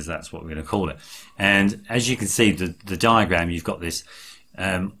confusion, because that's what we're going to call it. And as you can see, the diagram, you've got this.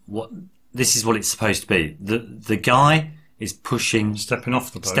 This is what it's supposed to be. The guy is stepping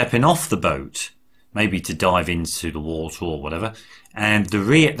off the boat, maybe to dive into the water or whatever. And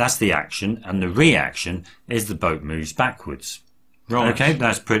that's the action, and the reaction is the boat moves backwards. Right. Okay,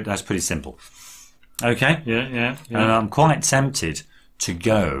 that's pretty simple. Okay. Yeah. And I'm quite tempted to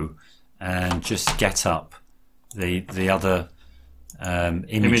go and just get up the other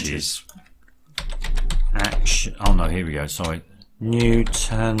images. Action. Oh no, here we go. Sorry,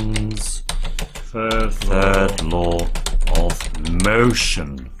 Newton's third law of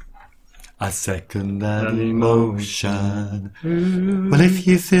motion. A secondary motion. Well, if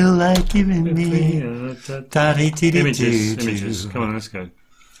you feel like giving me images. Come on, let's go.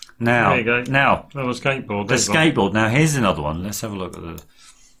 Now, there you go. Now, the skateboard. The skateboard. Now, here's another one. Let's have a look at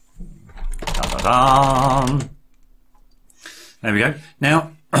Da-da-da. There we go.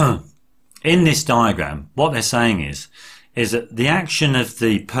 Now, in this diagram, what they're saying is that the action of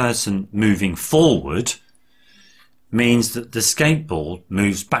the person moving forward means that the skateboard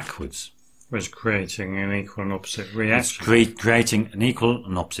moves backwards. Was creating an equal and opposite reaction. It's creating an equal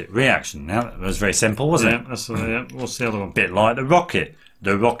and opposite reaction. Now, that was very simple, wasn't it? That's what's the other one? Bit like the rocket.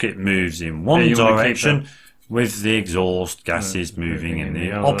 The rocket moves in one direction with the exhaust gases moving in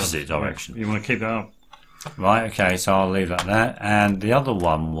the opposite direction. You want to keep that up? Right, okay, so I'll leave that there. And the other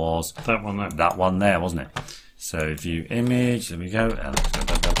one was that one there. That one there, wasn't it? So view image, there we go.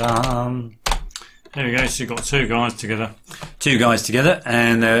 There we go, so you've got two guys together. Two guys together,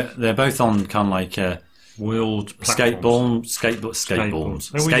 and they're both on kind of like wheeled skateboards.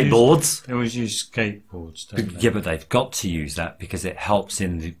 They always use skateboards, don't they? Yeah, but they've got to use that because it helps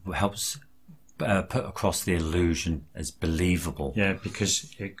put across the illusion as believable. Yeah,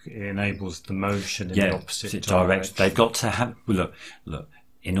 because it enables the motion in the opposite direction. They've got to have look.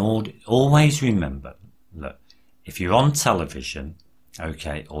 In order, always remember. Look, if you're on television,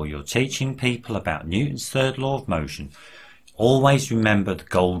 okay, or you're teaching people about Newton's third law of motion, always remember the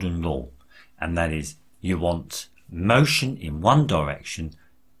golden law, and that is you want motion in one direction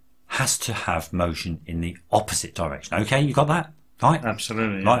has to have motion in the opposite direction. Okay, you got that? Right?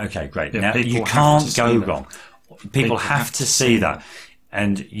 Absolutely. Right, okay, great. Yeah, now, you can't go wrong. People have to see that. that.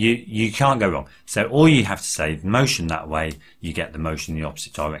 And you can't go wrong. So all you have to say, motion that way, you get the motion in the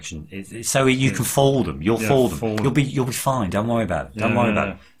opposite direction. So you can fool them. You'll fool them. You'll be fine. Don't worry about it. Don't worry about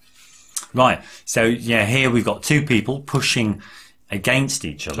it. Right. So yeah, here we've got two people pushing against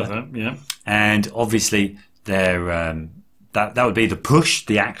each other. Yeah. And obviously they're that would be the push,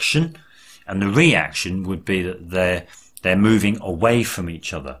 the action, and the reaction would be that they're moving away from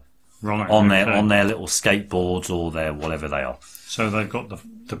each other. Right. On their little skateboards or their whatever they are. So they've got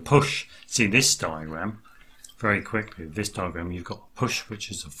the push. See this diagram, very quickly. This diagram, you've got a push, which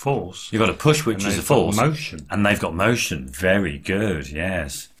is a force. You've got a push, which is a force. Motion. And they've got motion. Very good.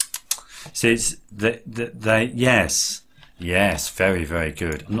 Yes. So it's yes. Very, very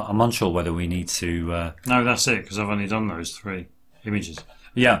good. I'm unsure whether we need to. No, that's it. Because I've only done those three images.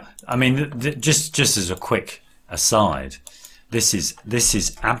 Yeah. I mean, just as a quick aside. This is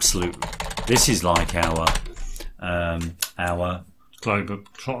absolute. This is like our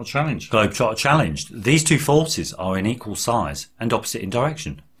Globetrotter Challenge. Globetrotter Challenge. These two forces are in equal size and opposite in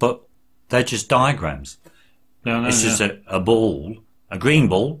direction, but they're just diagrams. It's just a ball, a green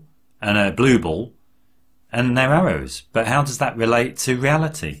ball, and a blue ball, and they're arrows. But how does that relate to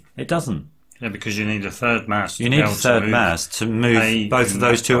reality? It doesn't. Yeah, because you need a third mass. You need a third mass to move both of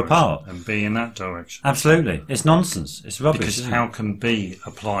those two apart. And B in that direction. Absolutely. It's nonsense. It's rubbish. Because how can B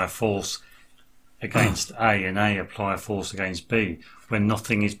apply a force against A and A apply a force against B when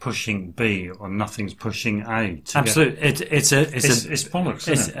nothing is pushing B or nothing's pushing A? Absolutely. It's bollocks,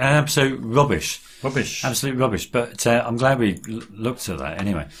 isn't it? It's absolute rubbish. Rubbish. Absolute rubbish. But I'm glad we looked at that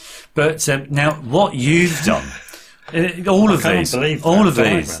anyway. But now what you've done... all of these,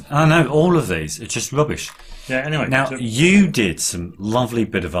 I know, all of these are just rubbish. Yeah, anyway. Now, you did some lovely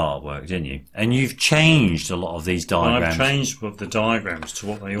bit of artwork, didn't you? And you've changed a lot of these diagrams. Well, I've changed the diagrams to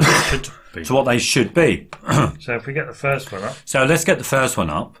what they all should be. To what they should be. So if we get the first one up. So let's get the first one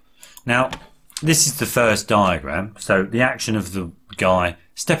up. Now, this is the first diagram. So the action of the guy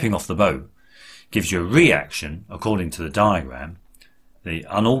stepping off the boat gives you a reaction, according to the diagram, the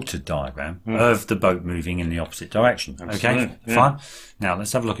unaltered diagram of the boat moving in the opposite direction. Absolutely, okay, fine. Now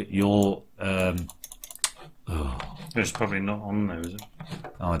let's have a look at your. It's probably not on there, is it?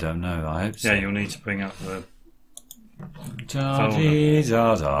 I don't know. I hope so. Yeah, you'll need to bring up the. Da dee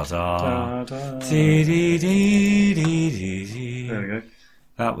da da da. Dee dee dee dee dee. There we go.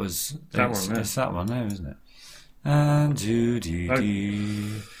 That was that one there. It's that one there, isn't it? And do dee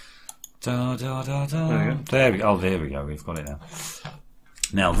dee. Da da da da. There we go. Oh, there we go. We've got it now.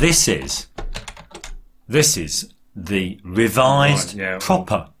 Now this is the revised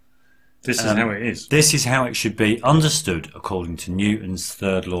proper. This is how it is. This is how it should be understood according to Newton's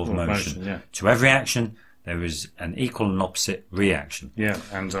third law of motion. Yeah. To every action, there is an equal and opposite reaction. Yeah,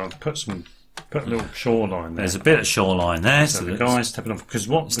 and I'll put a little shoreline there. There's a bit of shoreline there. So the guy's stepping off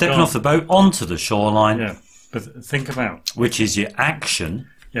off the boat onto the shoreline. Yeah, but think about which is your action.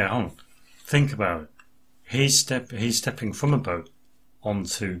 Yeah, hold on. Think about it. He's stepping from a boat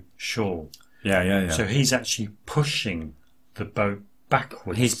onto shore. Yeah. So he's actually pushing the boat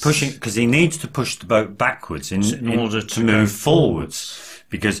backwards. He's pushing because he needs to push the boat backwards in order to move forwards.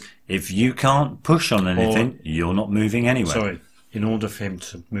 Because if you can't push on anything, you're not moving anywhere. Sorry, in order for him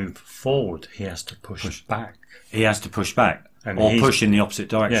to move forward, he has to push back. He has to push back. And or he's- push in the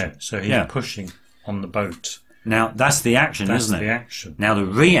opposite Yeah, direction. so he's Yeah. pushing on the boat. Now that's the action, That's isn't it? the action. Now the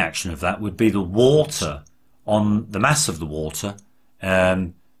reaction of that would be the water on the mass of the water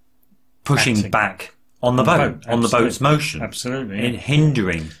pushing Acting. back on the boat, on the Absolutely. boat's motion, Absolutely. in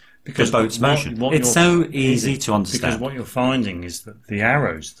hindering the boat's motion. It's so easy to Because understand. what you're finding is that the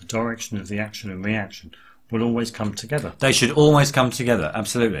arrows, the direction of the action and reaction, will always come together. They should always come together,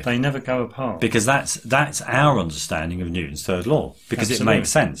 absolutely. They never go apart. Because that's our understanding of Newton's third law. Because Absolutely. it makes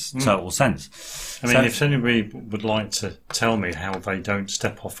sense, total sense. I mean, So- if anybody would like to tell me how they don't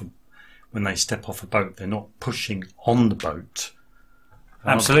step off when they step off a boat, they're not pushing on the boat.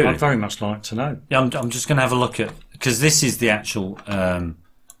 Absolutely. I'd very much like to know. Yeah, I'm just going to have a look at, because this is the actual.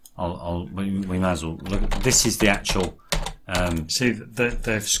 We might as well look at. This is the actual. See, they're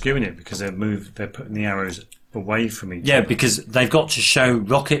skewing it because they're putting the arrows away from each Yeah, other. because they've got to show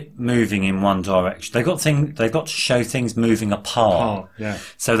rocket moving in one direction. They've got to show things moving apart. Yeah,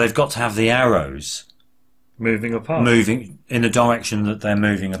 So they've got to have the arrows moving apart. moving in the direction that they're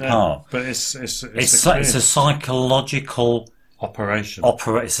moving Yeah, apart. but it's It's a a psychological operation.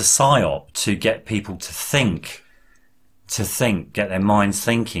 it's a psyop to get people to think, get their minds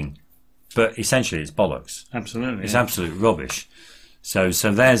thinking. But essentially, it's bollocks. Absolutely. It's yeah. absolute rubbish. So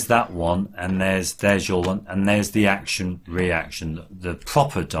there's that one, and there's your one, and there's the action reaction, the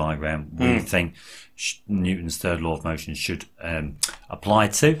proper diagram we think Newton's third law of motion should apply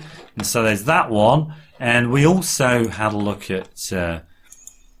to. And so there's that one, and we also had a look at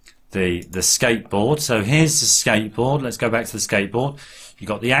the skateboard. So here's the skateboard. Let's go back to the skateboard. You've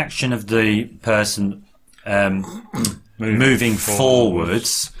got the action of the person moving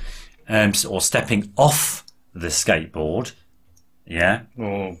forwards, or stepping off the skateboard. Yeah.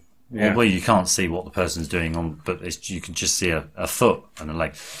 Or yeah. Well, you can't see what the person's doing but you can just see a foot and a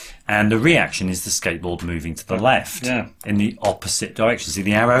leg. And the reaction is the skateboard moving to the left, Yeah. in the opposite direction. See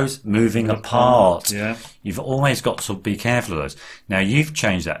the arrows moving apart. Yeah. You've always got to be careful of those. Now you've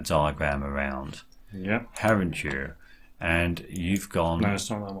changed that diagram around, Yeah. haven't you? And you've gone. No, it's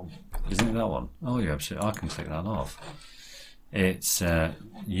not that one. Isn't it that one? Oh, you're absolutely. I can click that off. It's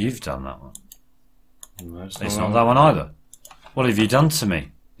you've done that one. No, it's It's not not that one either. What have you done to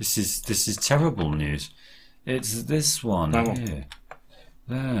me? This is terrible news. It's this one That one. here.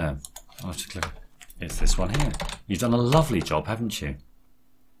 There. I have to click. It's this one here. You've done a lovely job, haven't you?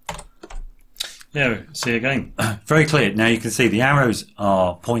 Yeah. See again. Very clear. Now you can see the arrows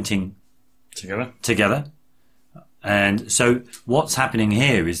are pointing Together. together. And so what's happening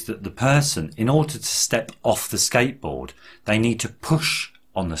here is that the person, in order to step off the skateboard, they need to push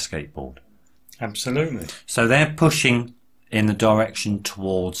on the skateboard. Absolutely. So they're pushing in the direction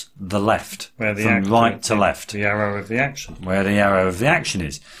towards the left, Where the from action- right to left, The arrow of the action. where the arrow of the action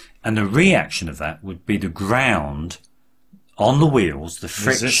is. And the reaction of that would be the ground on the wheels, the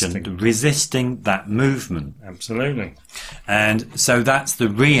friction, resisting that movement. Absolutely. And so that's the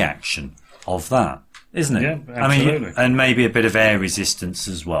reaction of that, isn't it? Yeah, I mean, absolutely. and maybe a bit of air resistance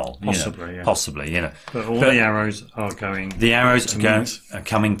as well. Possibly, yeah. Possibly, But all the arrows are going. The arrows To meet. are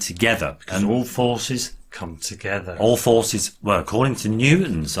coming together. And all forces come together. All forces, well, according to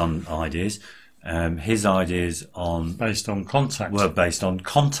Newton's ideas, his ideas Based on contact. were based on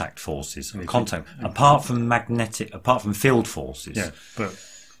contact forces, apart from field forces. Yeah, but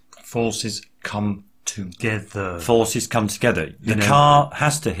forces come together. Forces come together. The car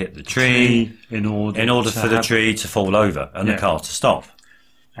has to hit the tree in order to for the have- tree to fall over and the Yeah. car to stop.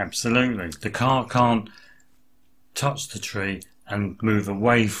 Absolutely. The car can't touch the tree and move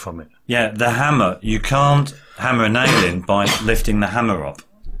away from it. Yeah, the hammer, you can't hammer a nail in by lifting the hammer up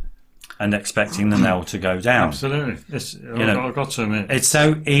and expecting the nail to go down. Absolutely. I've got to admit. It's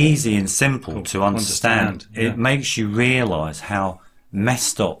so easy and simple to understand. understand, yeah. It makes you realise how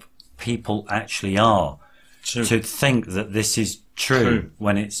messed up people actually are to think that this is true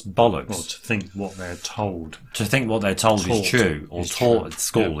when it's bollocks. Well, to think what they're told. To think what they're told is Taught true or is taught true. at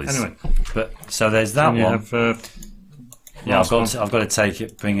school Yeah. is. Anyway. But so there's that And you one. have, Yeah, I've last got to take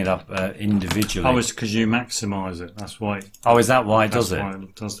it, bring it up individually. Oh, it's because you maximise it. That's why. Oh, is that why it That's does it? why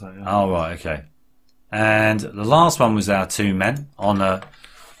it does that. Yeah. Oh, right, okay. And the last one was our two men on a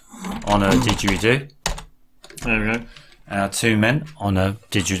didgeridoo. There we go. Our two men on a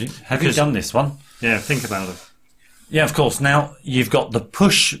didgeridoo. Have you Because- done this one? Yeah, think about it. Yeah, of course. Now you've got the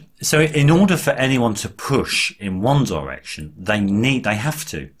push. So in order for anyone to push in one direction, they have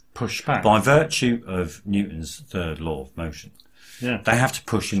to, Push back. by virtue of Newton's third law of motion, Yeah, they have to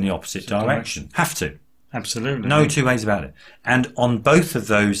push in the opposite direction. Have to. absolutely. No two ways about it. And on both of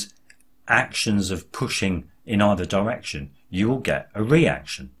those actions of pushing in either direction, you will get a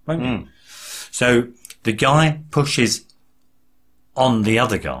reaction, won't you? So the guy pushes on the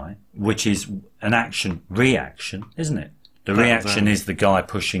other guy, which is an action reaction, isn't it? The reaction is the guy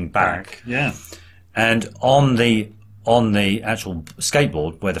pushing back. Yeah. And on the actual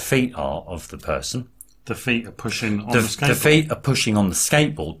skateboard where the feet are of the person, The feet are pushing on the skateboard. the feet are pushing on the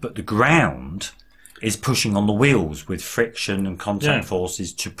skateboard, but the ground is pushing on the wheels with friction and contact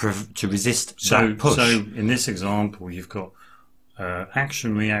forces to resist that push. So in this example, you've got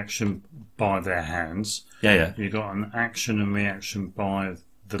action reaction by their hands. Yeah. You've got an action and reaction by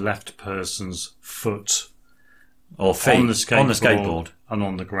the left person's foot Or feet on the skateboard and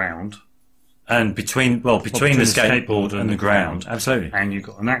on the ground. And between the skateboard and the ground. Absolutely. And you've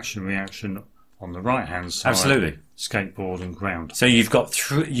got an action reaction on the right hand side. Absolutely. Skateboard and ground. So you've got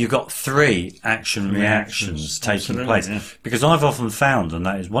three action reactions taking place. Yeah. Because I've often found, and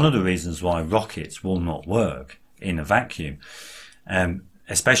that is one of the reasons why rockets will not work in a vacuum,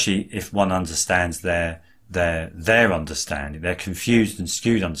 especially if one understands their understanding, their confused and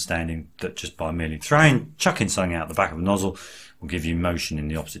skewed understanding that just by merely chucking something out the back of a nozzle will give you motion in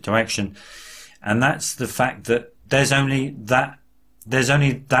the opposite direction. And that's the fact that there's only that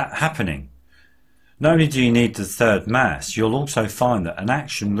happening. Not only do you need the third mass, you'll also find that an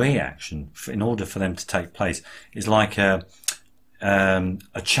action reaction, in order for them to take place, is like a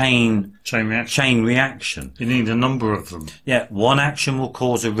chain reaction. You need a number of them. Yeah, one action will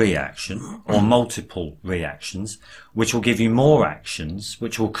cause a reaction or multiple reactions, which will give you more actions,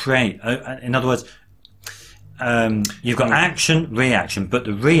 which will create. In other words, you've got action, reaction, but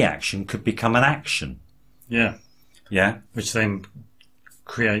the reaction could become an action. Yeah. Yeah. Which then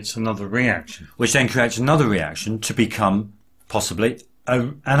creates another reaction. Which then creates another reaction to become possibly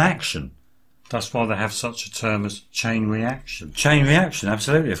an action. That's why they have such a term as chain reaction. Chain reaction,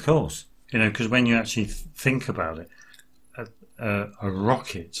 absolutely, of course. You know, because when you actually think about it, a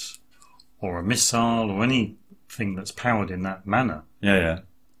rocket or a missile or anything that's powered in that manner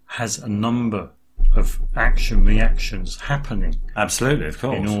has a number of action reactions happening. Absolutely, of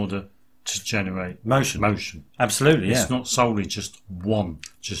course. In order to generate motion. Absolutely, It's not solely just one.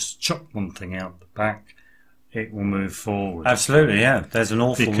 Just chuck one thing out the back, it will move forward. Absolutely, yeah. There's an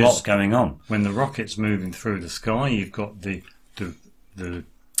awful lot going on. When the rocket's moving through the sky, you've got the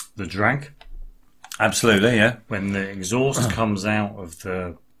drag. Absolutely, yeah. When the exhaust comes out of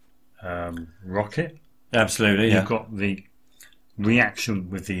the rocket, absolutely, you've got the reaction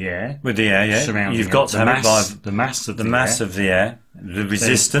with the air. Surrounding you've got the mass of the air, the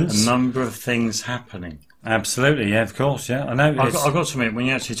resistance. There's a number of things happening. Absolutely, yeah, of course, yeah. I know. I've got to admit, when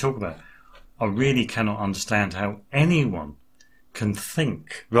you actually talk about it, I really cannot understand how anyone can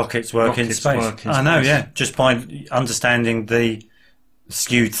think rockets work in space. I know, yeah. Just by understanding the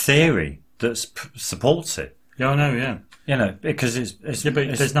skewed theory that supports it. Yeah, I know, yeah. You know, because it's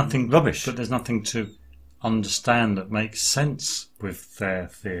there's nothing rubbish. But there's nothing to understand that makes sense with their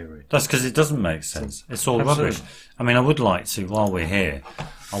theory. That's because it doesn't make sense. It's all Absolutely. rubbish. I mean, I would like to, while we're here,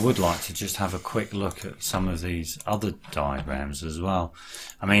 I would like to just have a quick look at some of these other diagrams as well.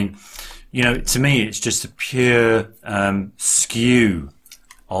 I mean, you know, to me, it's just a pure skew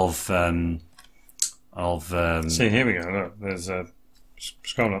of. See, here we go. Look, there's a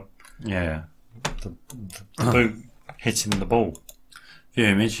scroll up. Yeah. The boot hitting the ball. View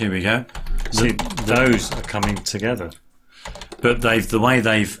image. Here we go. See, those are coming together. But the way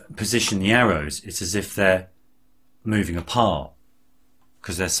they've positioned the arrows, it's as if they're moving apart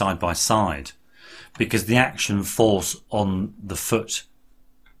because they're side by side. Because the action force on the foot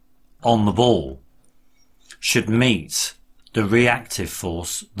on the ball should meet the reactive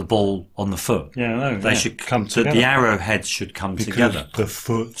force, the ball on the foot. Yeah, no, they should come together. The arrowheads should come together. The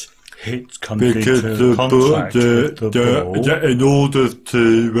foot hits because the ball, in order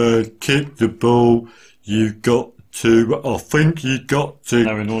to kick the ball, you've got to. I think you got to.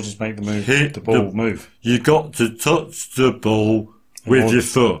 No, in order to make the ball move, you got to touch the ball with your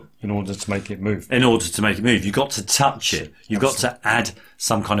foot. In order to make it move. In order to make it move, you've got to touch it. You've got to add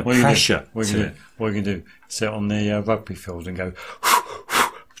some kind of pressure to it. What you can do, sit on the rugby field and go,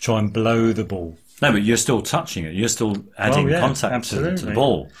 try and blow the ball. No, but you're still touching it. You're still adding contact to the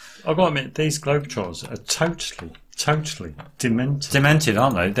ball. I've got to admit, these Globetrotters are totally demented. Demented,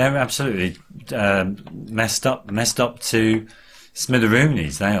 aren't they? They're absolutely messed up to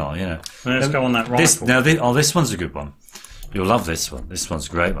smitheroonies. They are, you know. Well, let's go on that rifle. This one's a good one. You'll love this one. This one's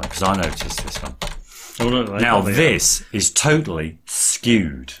a great one because I noticed this one. Oh, look, now this is totally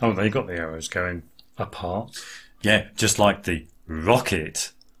skewed. Oh, they got the arrows going apart. Yeah, just like the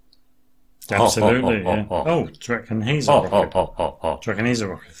rocket. Absolutely. Yeah. Oh, do you reckon he's a rocket? Do you reckon he's a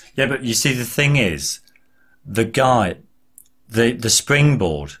rocket? Yeah, but you see, the thing is, the guy, the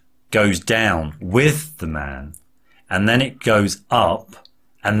springboard goes down with the man, and then it goes up,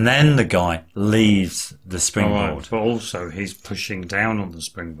 and then the guy leaves the springboard. Right. But also he's pushing down on the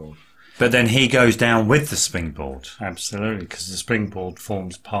springboard. But then he goes down with the springboard. Absolutely, because the springboard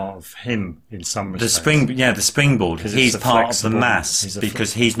forms part of him in some respects. The springboard. He's part of the mass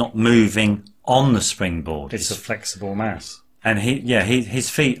because he's not moving on the springboard. It's a flexible mass. And his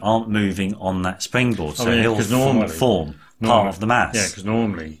feet aren't moving on that springboard, so he'll form part of the mass. Yeah, because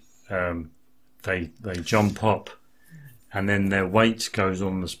normally they jump up, and then their weight goes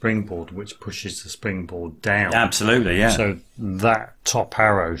on the springboard, which pushes the springboard down. Absolutely, yeah. So that top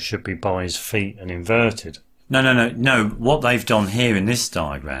arrow should be by his feet and inverted. No. What they've done here in this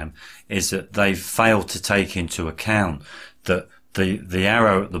diagram is that they've failed to take into account that the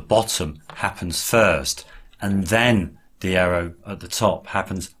arrow at the bottom happens first, and then the arrow at the top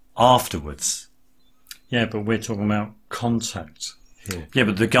happens afterwards. Yeah, but we're talking about contact here. Yeah,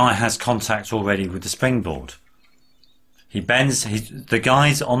 but the guy has contact already with the springboard. He bends, the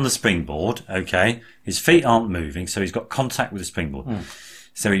guy's on the springboard, okay? His feet aren't moving, so he's got contact with the springboard.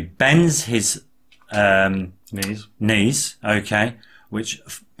 So he bends his knees, okay,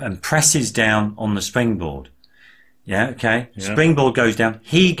 and presses down on the springboard. Yeah, okay? Yeah. Springboard goes down,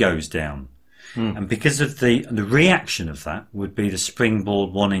 he goes down. And because of the reaction of that would be the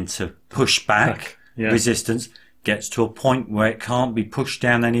springboard wanting to push back, resistance, gets to a point where it can't be pushed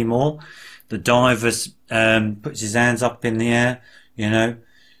down anymore. The diver puts his hands up in the air,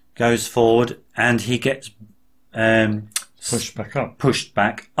 goes forward, and he gets pushed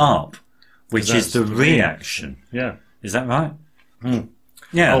back up, which is the reaction. Yeah. Is that right?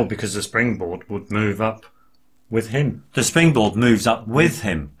 Yeah. Oh, because the springboard would move up with him. The springboard moves up with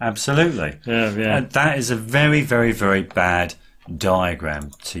him, absolutely. Yeah. And that is a very, very, very bad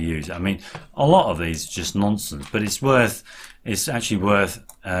diagram to use. I mean, a lot of these are just nonsense, but it's actually worth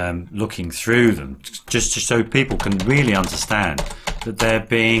looking through them just so people can really understand that they're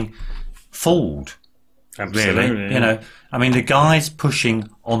being fooled. Absolutely. Really, I mean, the guy's pushing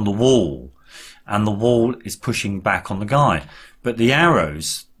on the wall, and the wall is pushing back on the guy. But the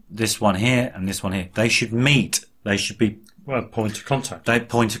arrows, this one here and this one here, they should meet. They should be point of contact. They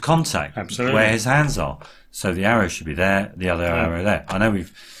point to contact. Absolutely. Where his hands are. So the arrow should be there, the other arrow there. I know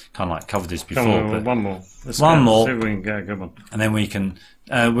we've kind of like covered this before, but one more. One more. See if we can get a good one. And then we can.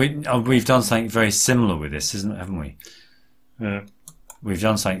 We've done something very similar with this, haven't we? Yeah. We've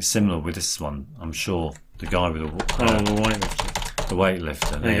done something similar with this one. I'm sure the guy with the weightlifter. The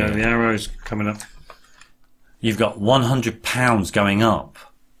weightlifter. There you go. The arrow's coming up. You've got 100 pounds going up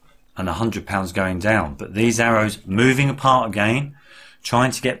and 100 pounds going down, but these arrows moving apart again,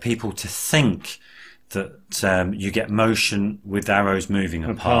 trying to get people to think that you get motion with arrows moving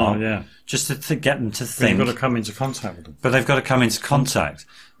apart. Yeah. Just to get them to think. They've got to come into contact with them. But they've got to come into contact.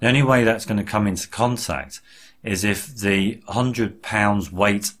 The only way that's going to come into contact is if the 100 pounds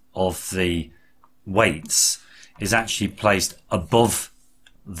weight of the weights is actually placed above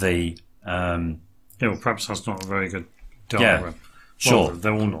the. Well, perhaps that's not a very good diagram. Yeah, sure. Well,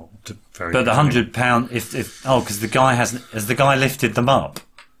 they're all not very. But the 100 pound, because the guy has the guy lifted them up.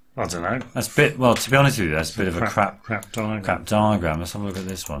 I don't know. That's a bit. Well, to be honest with you, that's a bit of a crap diagram. Crap diagram. Let's have a look at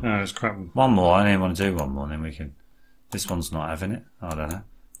this one. No, it's crap. One more. I didn't want to do one more. Then we can. This one's not having it. I don't know.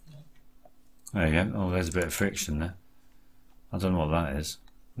 There you go. Oh, there's a bit of friction there. I don't know what that is.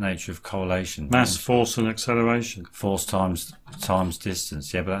 Nature of correlation. Mass, force, and acceleration. Force times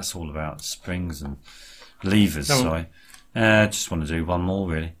distance. Yeah, but that's all about springs and levers. Sorry. Just want to do one more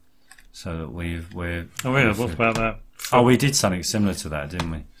really, so that we're. Oh yeah. What about that? Oh, we did something similar to that,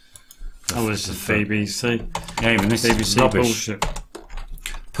 didn't we? This is BBC. Yeah, even this BBC is rubbish. Bullshit.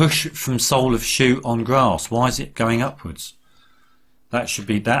 Push from sole of shoe on grass. Why is it going upwards? That should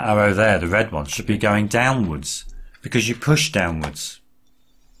be that arrow there, the red one, should be going downwards because you push downwards.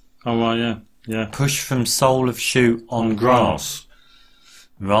 Oh right, yeah. Push from sole of shoe on grass.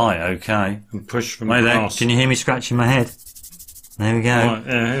 Right, okay. And push from grass. There. Can you hear me scratching my head? There we go. Right,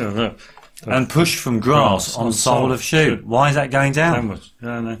 yeah, here, look. And push from grass on sole of shoe. Why is that going down? Downwards.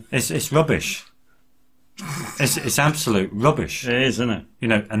 Yeah, I know. It's rubbish. It's absolute rubbish. It is, isn't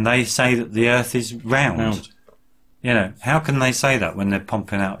it? And they say that the Earth is round. How can they say that when they're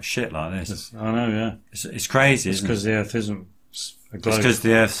pumping out shit like this? I know, yeah. It's crazy, isn't it? It's because the Earth isn't a globe. It's because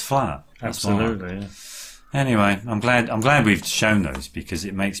the Earth's flat. Absolutely, yeah. Anyway, I'm glad we've shown those because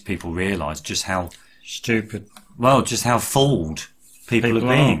it makes people realise just how stupid. Well, just how fooled people are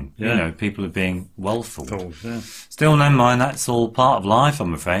being. Yeah. People are being well fooled. Yeah. Still, never mind. That's all part of life,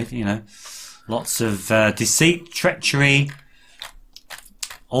 I'm afraid. Lots of deceit, treachery,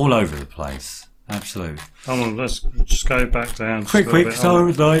 all over the place. Absolutely. Hold on, let's just go back down. Quick, so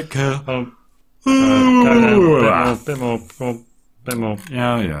like. Go down, bit more.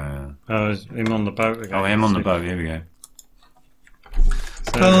 Yeah. Him on the boat again. Oh, him on the boat. Here we go.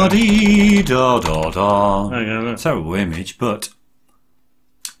 So, Da dee da da da. there you go, look. Terrible image, but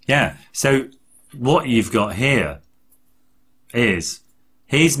yeah. So what you've got here is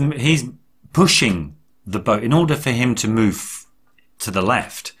he's pushing the boat. In order for him to move to the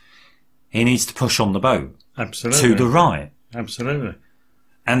left, he needs to push on the boat Absolutely. to the right. Absolutely.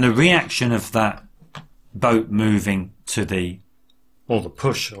 And the reaction of that boat moving to the Or the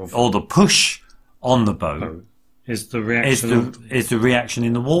push of or the push on the boat boat is the is reaction. the reaction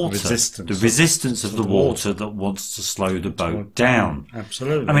in the water, Resistance. the resistance of the water that wants to slow the boat down.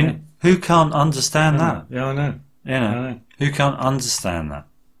 Absolutely. I mean, who can't understand that? Yeah, I know. You know, I know. who can't understand that?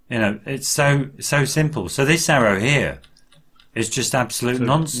 You know, it's so simple. So this arrow here is just absolute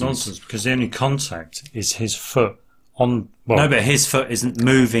nonsense. Nonsense, because the only contact is his foot on. Well, No, but his foot isn't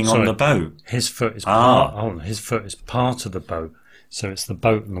moving on Sorry. the boat. his foot is Ah. part. His foot is part of the boat, so it's the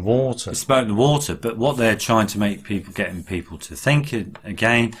boat and the water. It's about the water, but what they're trying to make people, getting people to think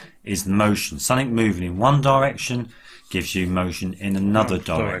again, is the motion. Something moving in one direction gives you motion in another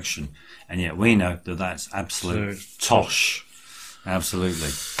direction. And yet we know that that's absolute tosh. Absolutely.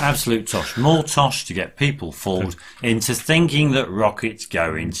 Absolute tosh. More tosh to get people fooled into thinking that rockets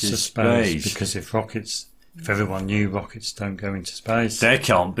go into space. Because if everyone knew rockets don't go into space, There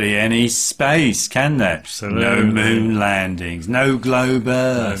can't be any space, can there? Absolutely. No moon landings, no globe no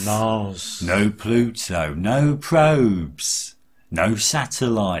Earth, Mars, no Pluto, no probes, no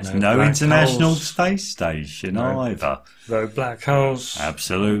satellites, No no black International holes. Space Station No. either. no black holes,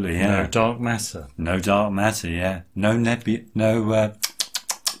 Absolutely, no yeah. dark matter, No dark matter, yeah. No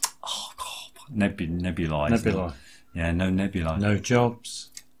nebulizer. nebula, Yeah, no nebulizer. no jobs,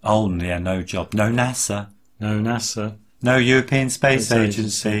 Oh, yeah, no job. No NASA. no NASA, No European Space Space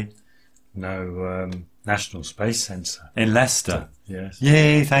Agency. no National Space Centre. In Leicester. Yes.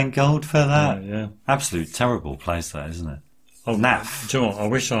 Yay, thank God for that. Yeah. Absolute terrible place that, isn't it? Oh, Naff. Do you know what? I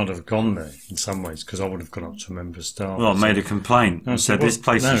wish I'd have gone there in some ways, because I would have gone up to a member of staff. Well, I made a complaint No, and I said, well, this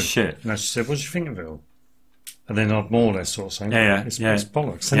place no. is shit. No, she said, what do you think of it all? And then I'd more or less sort of say, Yeah, it's yeah.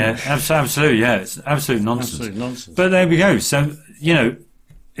 bollocks, isn't Yeah, it? absolutely, yeah. It's absolute nonsense. Absolute nonsense. But there we go. So, you know,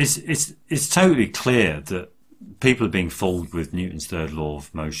 it's totally clear that people are being fooled with Newton's third law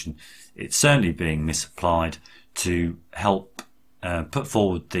of motion. It's certainly being misapplied to help put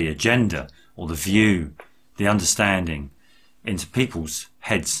forward the agenda or the view, the understanding into people's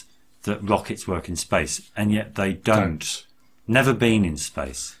heads that rockets work in space, and yet they don't. Never been in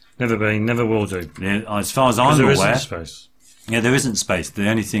space. Never been, never will do. Yeah, as far as 'Cause I'm there aware, isn't space. yeah, there isn't space. The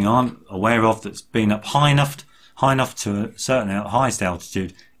only thing I'm aware of that's been up high enough to a certain highest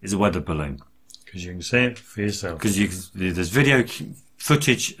altitude is a weather balloon. Because you can see it for yourself. Because there's video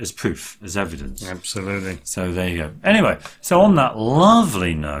footage as proof, as evidence. Absolutely. So there you go. Anyway, so on that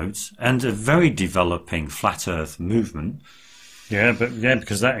lovely note, and a very developing flat Earth movement. Yeah,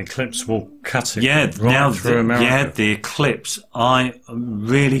 because that eclipse will cut it Yeah, right now through America. yeah, the eclipse. I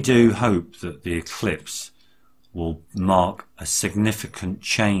really do hope that the eclipse will mark a significant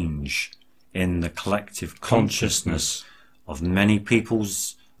change in the collective consciousness of many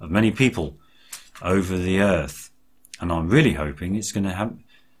people over the Earth, and I'm really hoping it's going to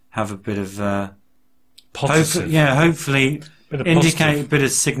have a bit of Positive. hopefully Bit of indicate positive. a bit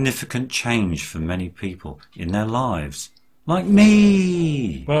of significant change for many people in their lives, like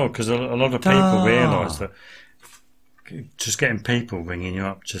me. Well, because a lot of people realise that just getting people ringing you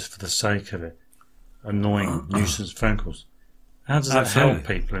up just for the sake of it, annoying nuisance phone calls, how does that help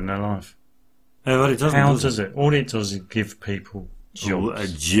Absolutely. people in their life? Well, it doesn't. How does does it? All it does is give people Oh, jobs.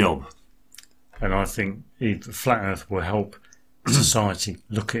 a job. And I think Flat Earth will help society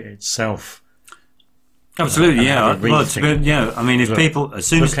look at itself. Absolutely, and yeah. have a Well, rethink. yeah. I mean, if Look, people, as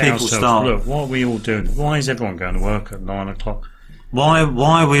soon as Look at people ourselves. start, Look, what are we all doing? Why is everyone going to work at 9 o'clock? why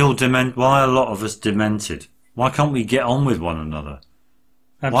are we all Why are a lot of us demented? Why can't we get on with one another?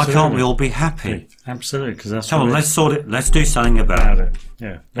 Why can't we all be happy? Absolutely, because that's Come on, what let's sort it. Let's do something about it.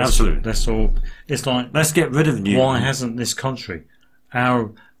 Yeah, Absolutely. That's all. It's like, Let's get rid of Newton. why hasn't this country,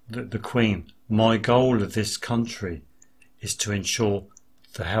 the Queen, my goal of this country is to ensure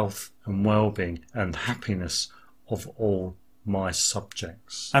the health and well-being and happiness of all my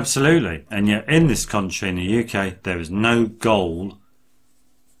subjects. Absolutely. And yet, in this country, in the UK, there is no goal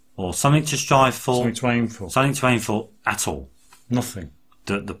or something to strive for, Something to aim for. something to aim for at all Nothing.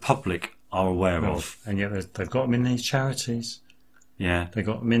 that the public are aware of. And yet they've got them in these charities. Yeah. They've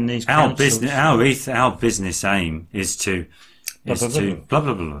got them in these Our councils. business aim is to is to blah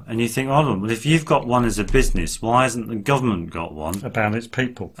blah blah. And you think, oh, well, if you've got one as a business, why hasn't the government got one about its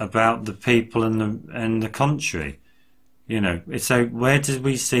people, about the people and the country? You know, so where do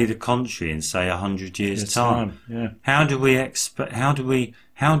we see the country in, say, 100 years' time? Yeah. How do we expect? How do we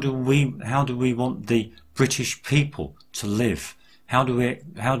want the British people to live? How do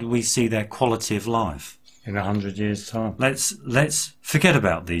we see their quality of life in 100 years' time? Let's forget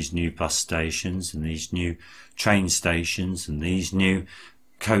about these new bus stations and these new train stations and these new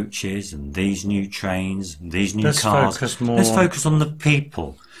coaches and these new trains and these new cars. Let's focus on the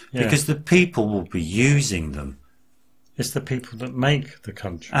people, because the people will be using them. It's the people that make the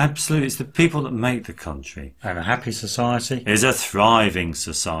country. Absolutely, it's the people that make the country. And a happy society is a thriving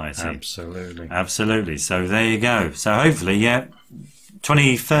society. Absolutely. Absolutely. So there you go. So hopefully,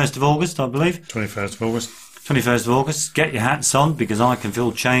 21st of August, I believe. 21st of August. 21st of August. Get your hats on, because I can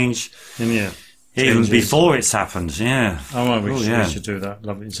feel change even changes. Before it's happened. Yeah. Oh, well, we should do that.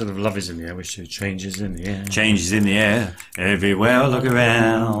 Instead of love is in the air, we should do changes in the air. Changes in the air. Everywhere I look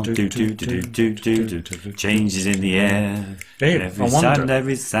around. Do, do, do, do, do, do. Changes in the air.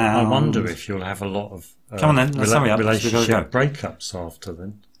 Every sound. I wonder if you'll have a lot of come on then, let's hurry up. Relationship breakups after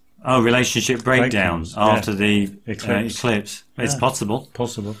then. Oh, relationship breakdowns after the eclipse. It's possible.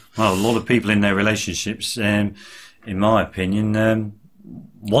 Possible. Well, a lot of people in their relationships, in my opinion,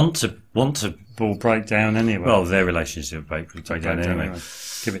 want to will break down anyway. Well, their relationship break down anyway.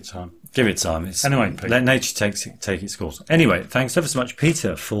 Give it time. Give it time. Anyway, Pete. Let nature take its course. Anyway, thanks ever so much,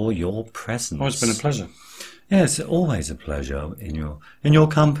 Peter, for your presence. Oh, it's been a pleasure. Yes, always a pleasure in your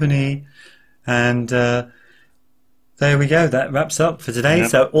company. And there we go. That wraps up for today. Yep.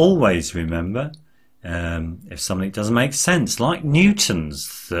 So always remember, if something doesn't make sense, like Newton's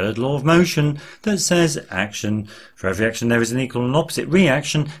third law of motion that says for every action there is an equal and opposite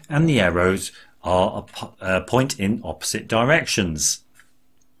reaction, and the arrows are a point in opposite directions.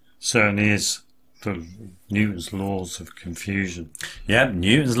 Certainly is Newton's laws of confusion. Yeah,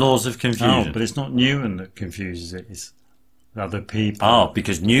 Newton's laws of confusion. Oh, but it's not Newton that confuses it, it's other people. Ah,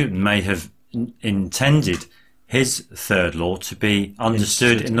 because Newton may have intended his third law to be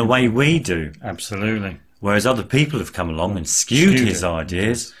understood in the way we do. Absolutely. Whereas other people have come along and skewed his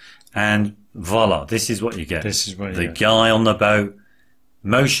ideas, and voila, this is what you get. This is what the guy on the boat,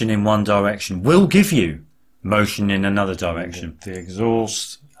 motion in one direction will give you motion in another direction. The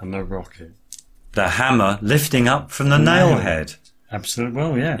exhaust and the rocket. The hammer lifting up from the nail head. Absolutely.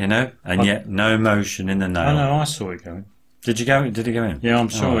 Well, yeah. You know, and yet no motion in the nail. I know, I saw it going. Did you go? Did it go in? Yeah, I'm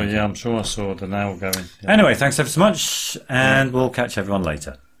sure. Oh, yeah, I'm sure I saw the nail going. Yeah. Anyway, thanks ever so much, and we'll catch everyone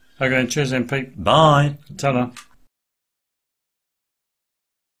later. Okay, cheers then, Pete. Bye. Ta-da.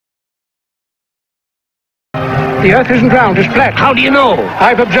 The Earth isn't round, it's flat. How do you know?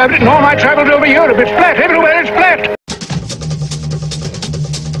 I've observed it in all my travels over Europe. It's flat. Everywhere it's flat.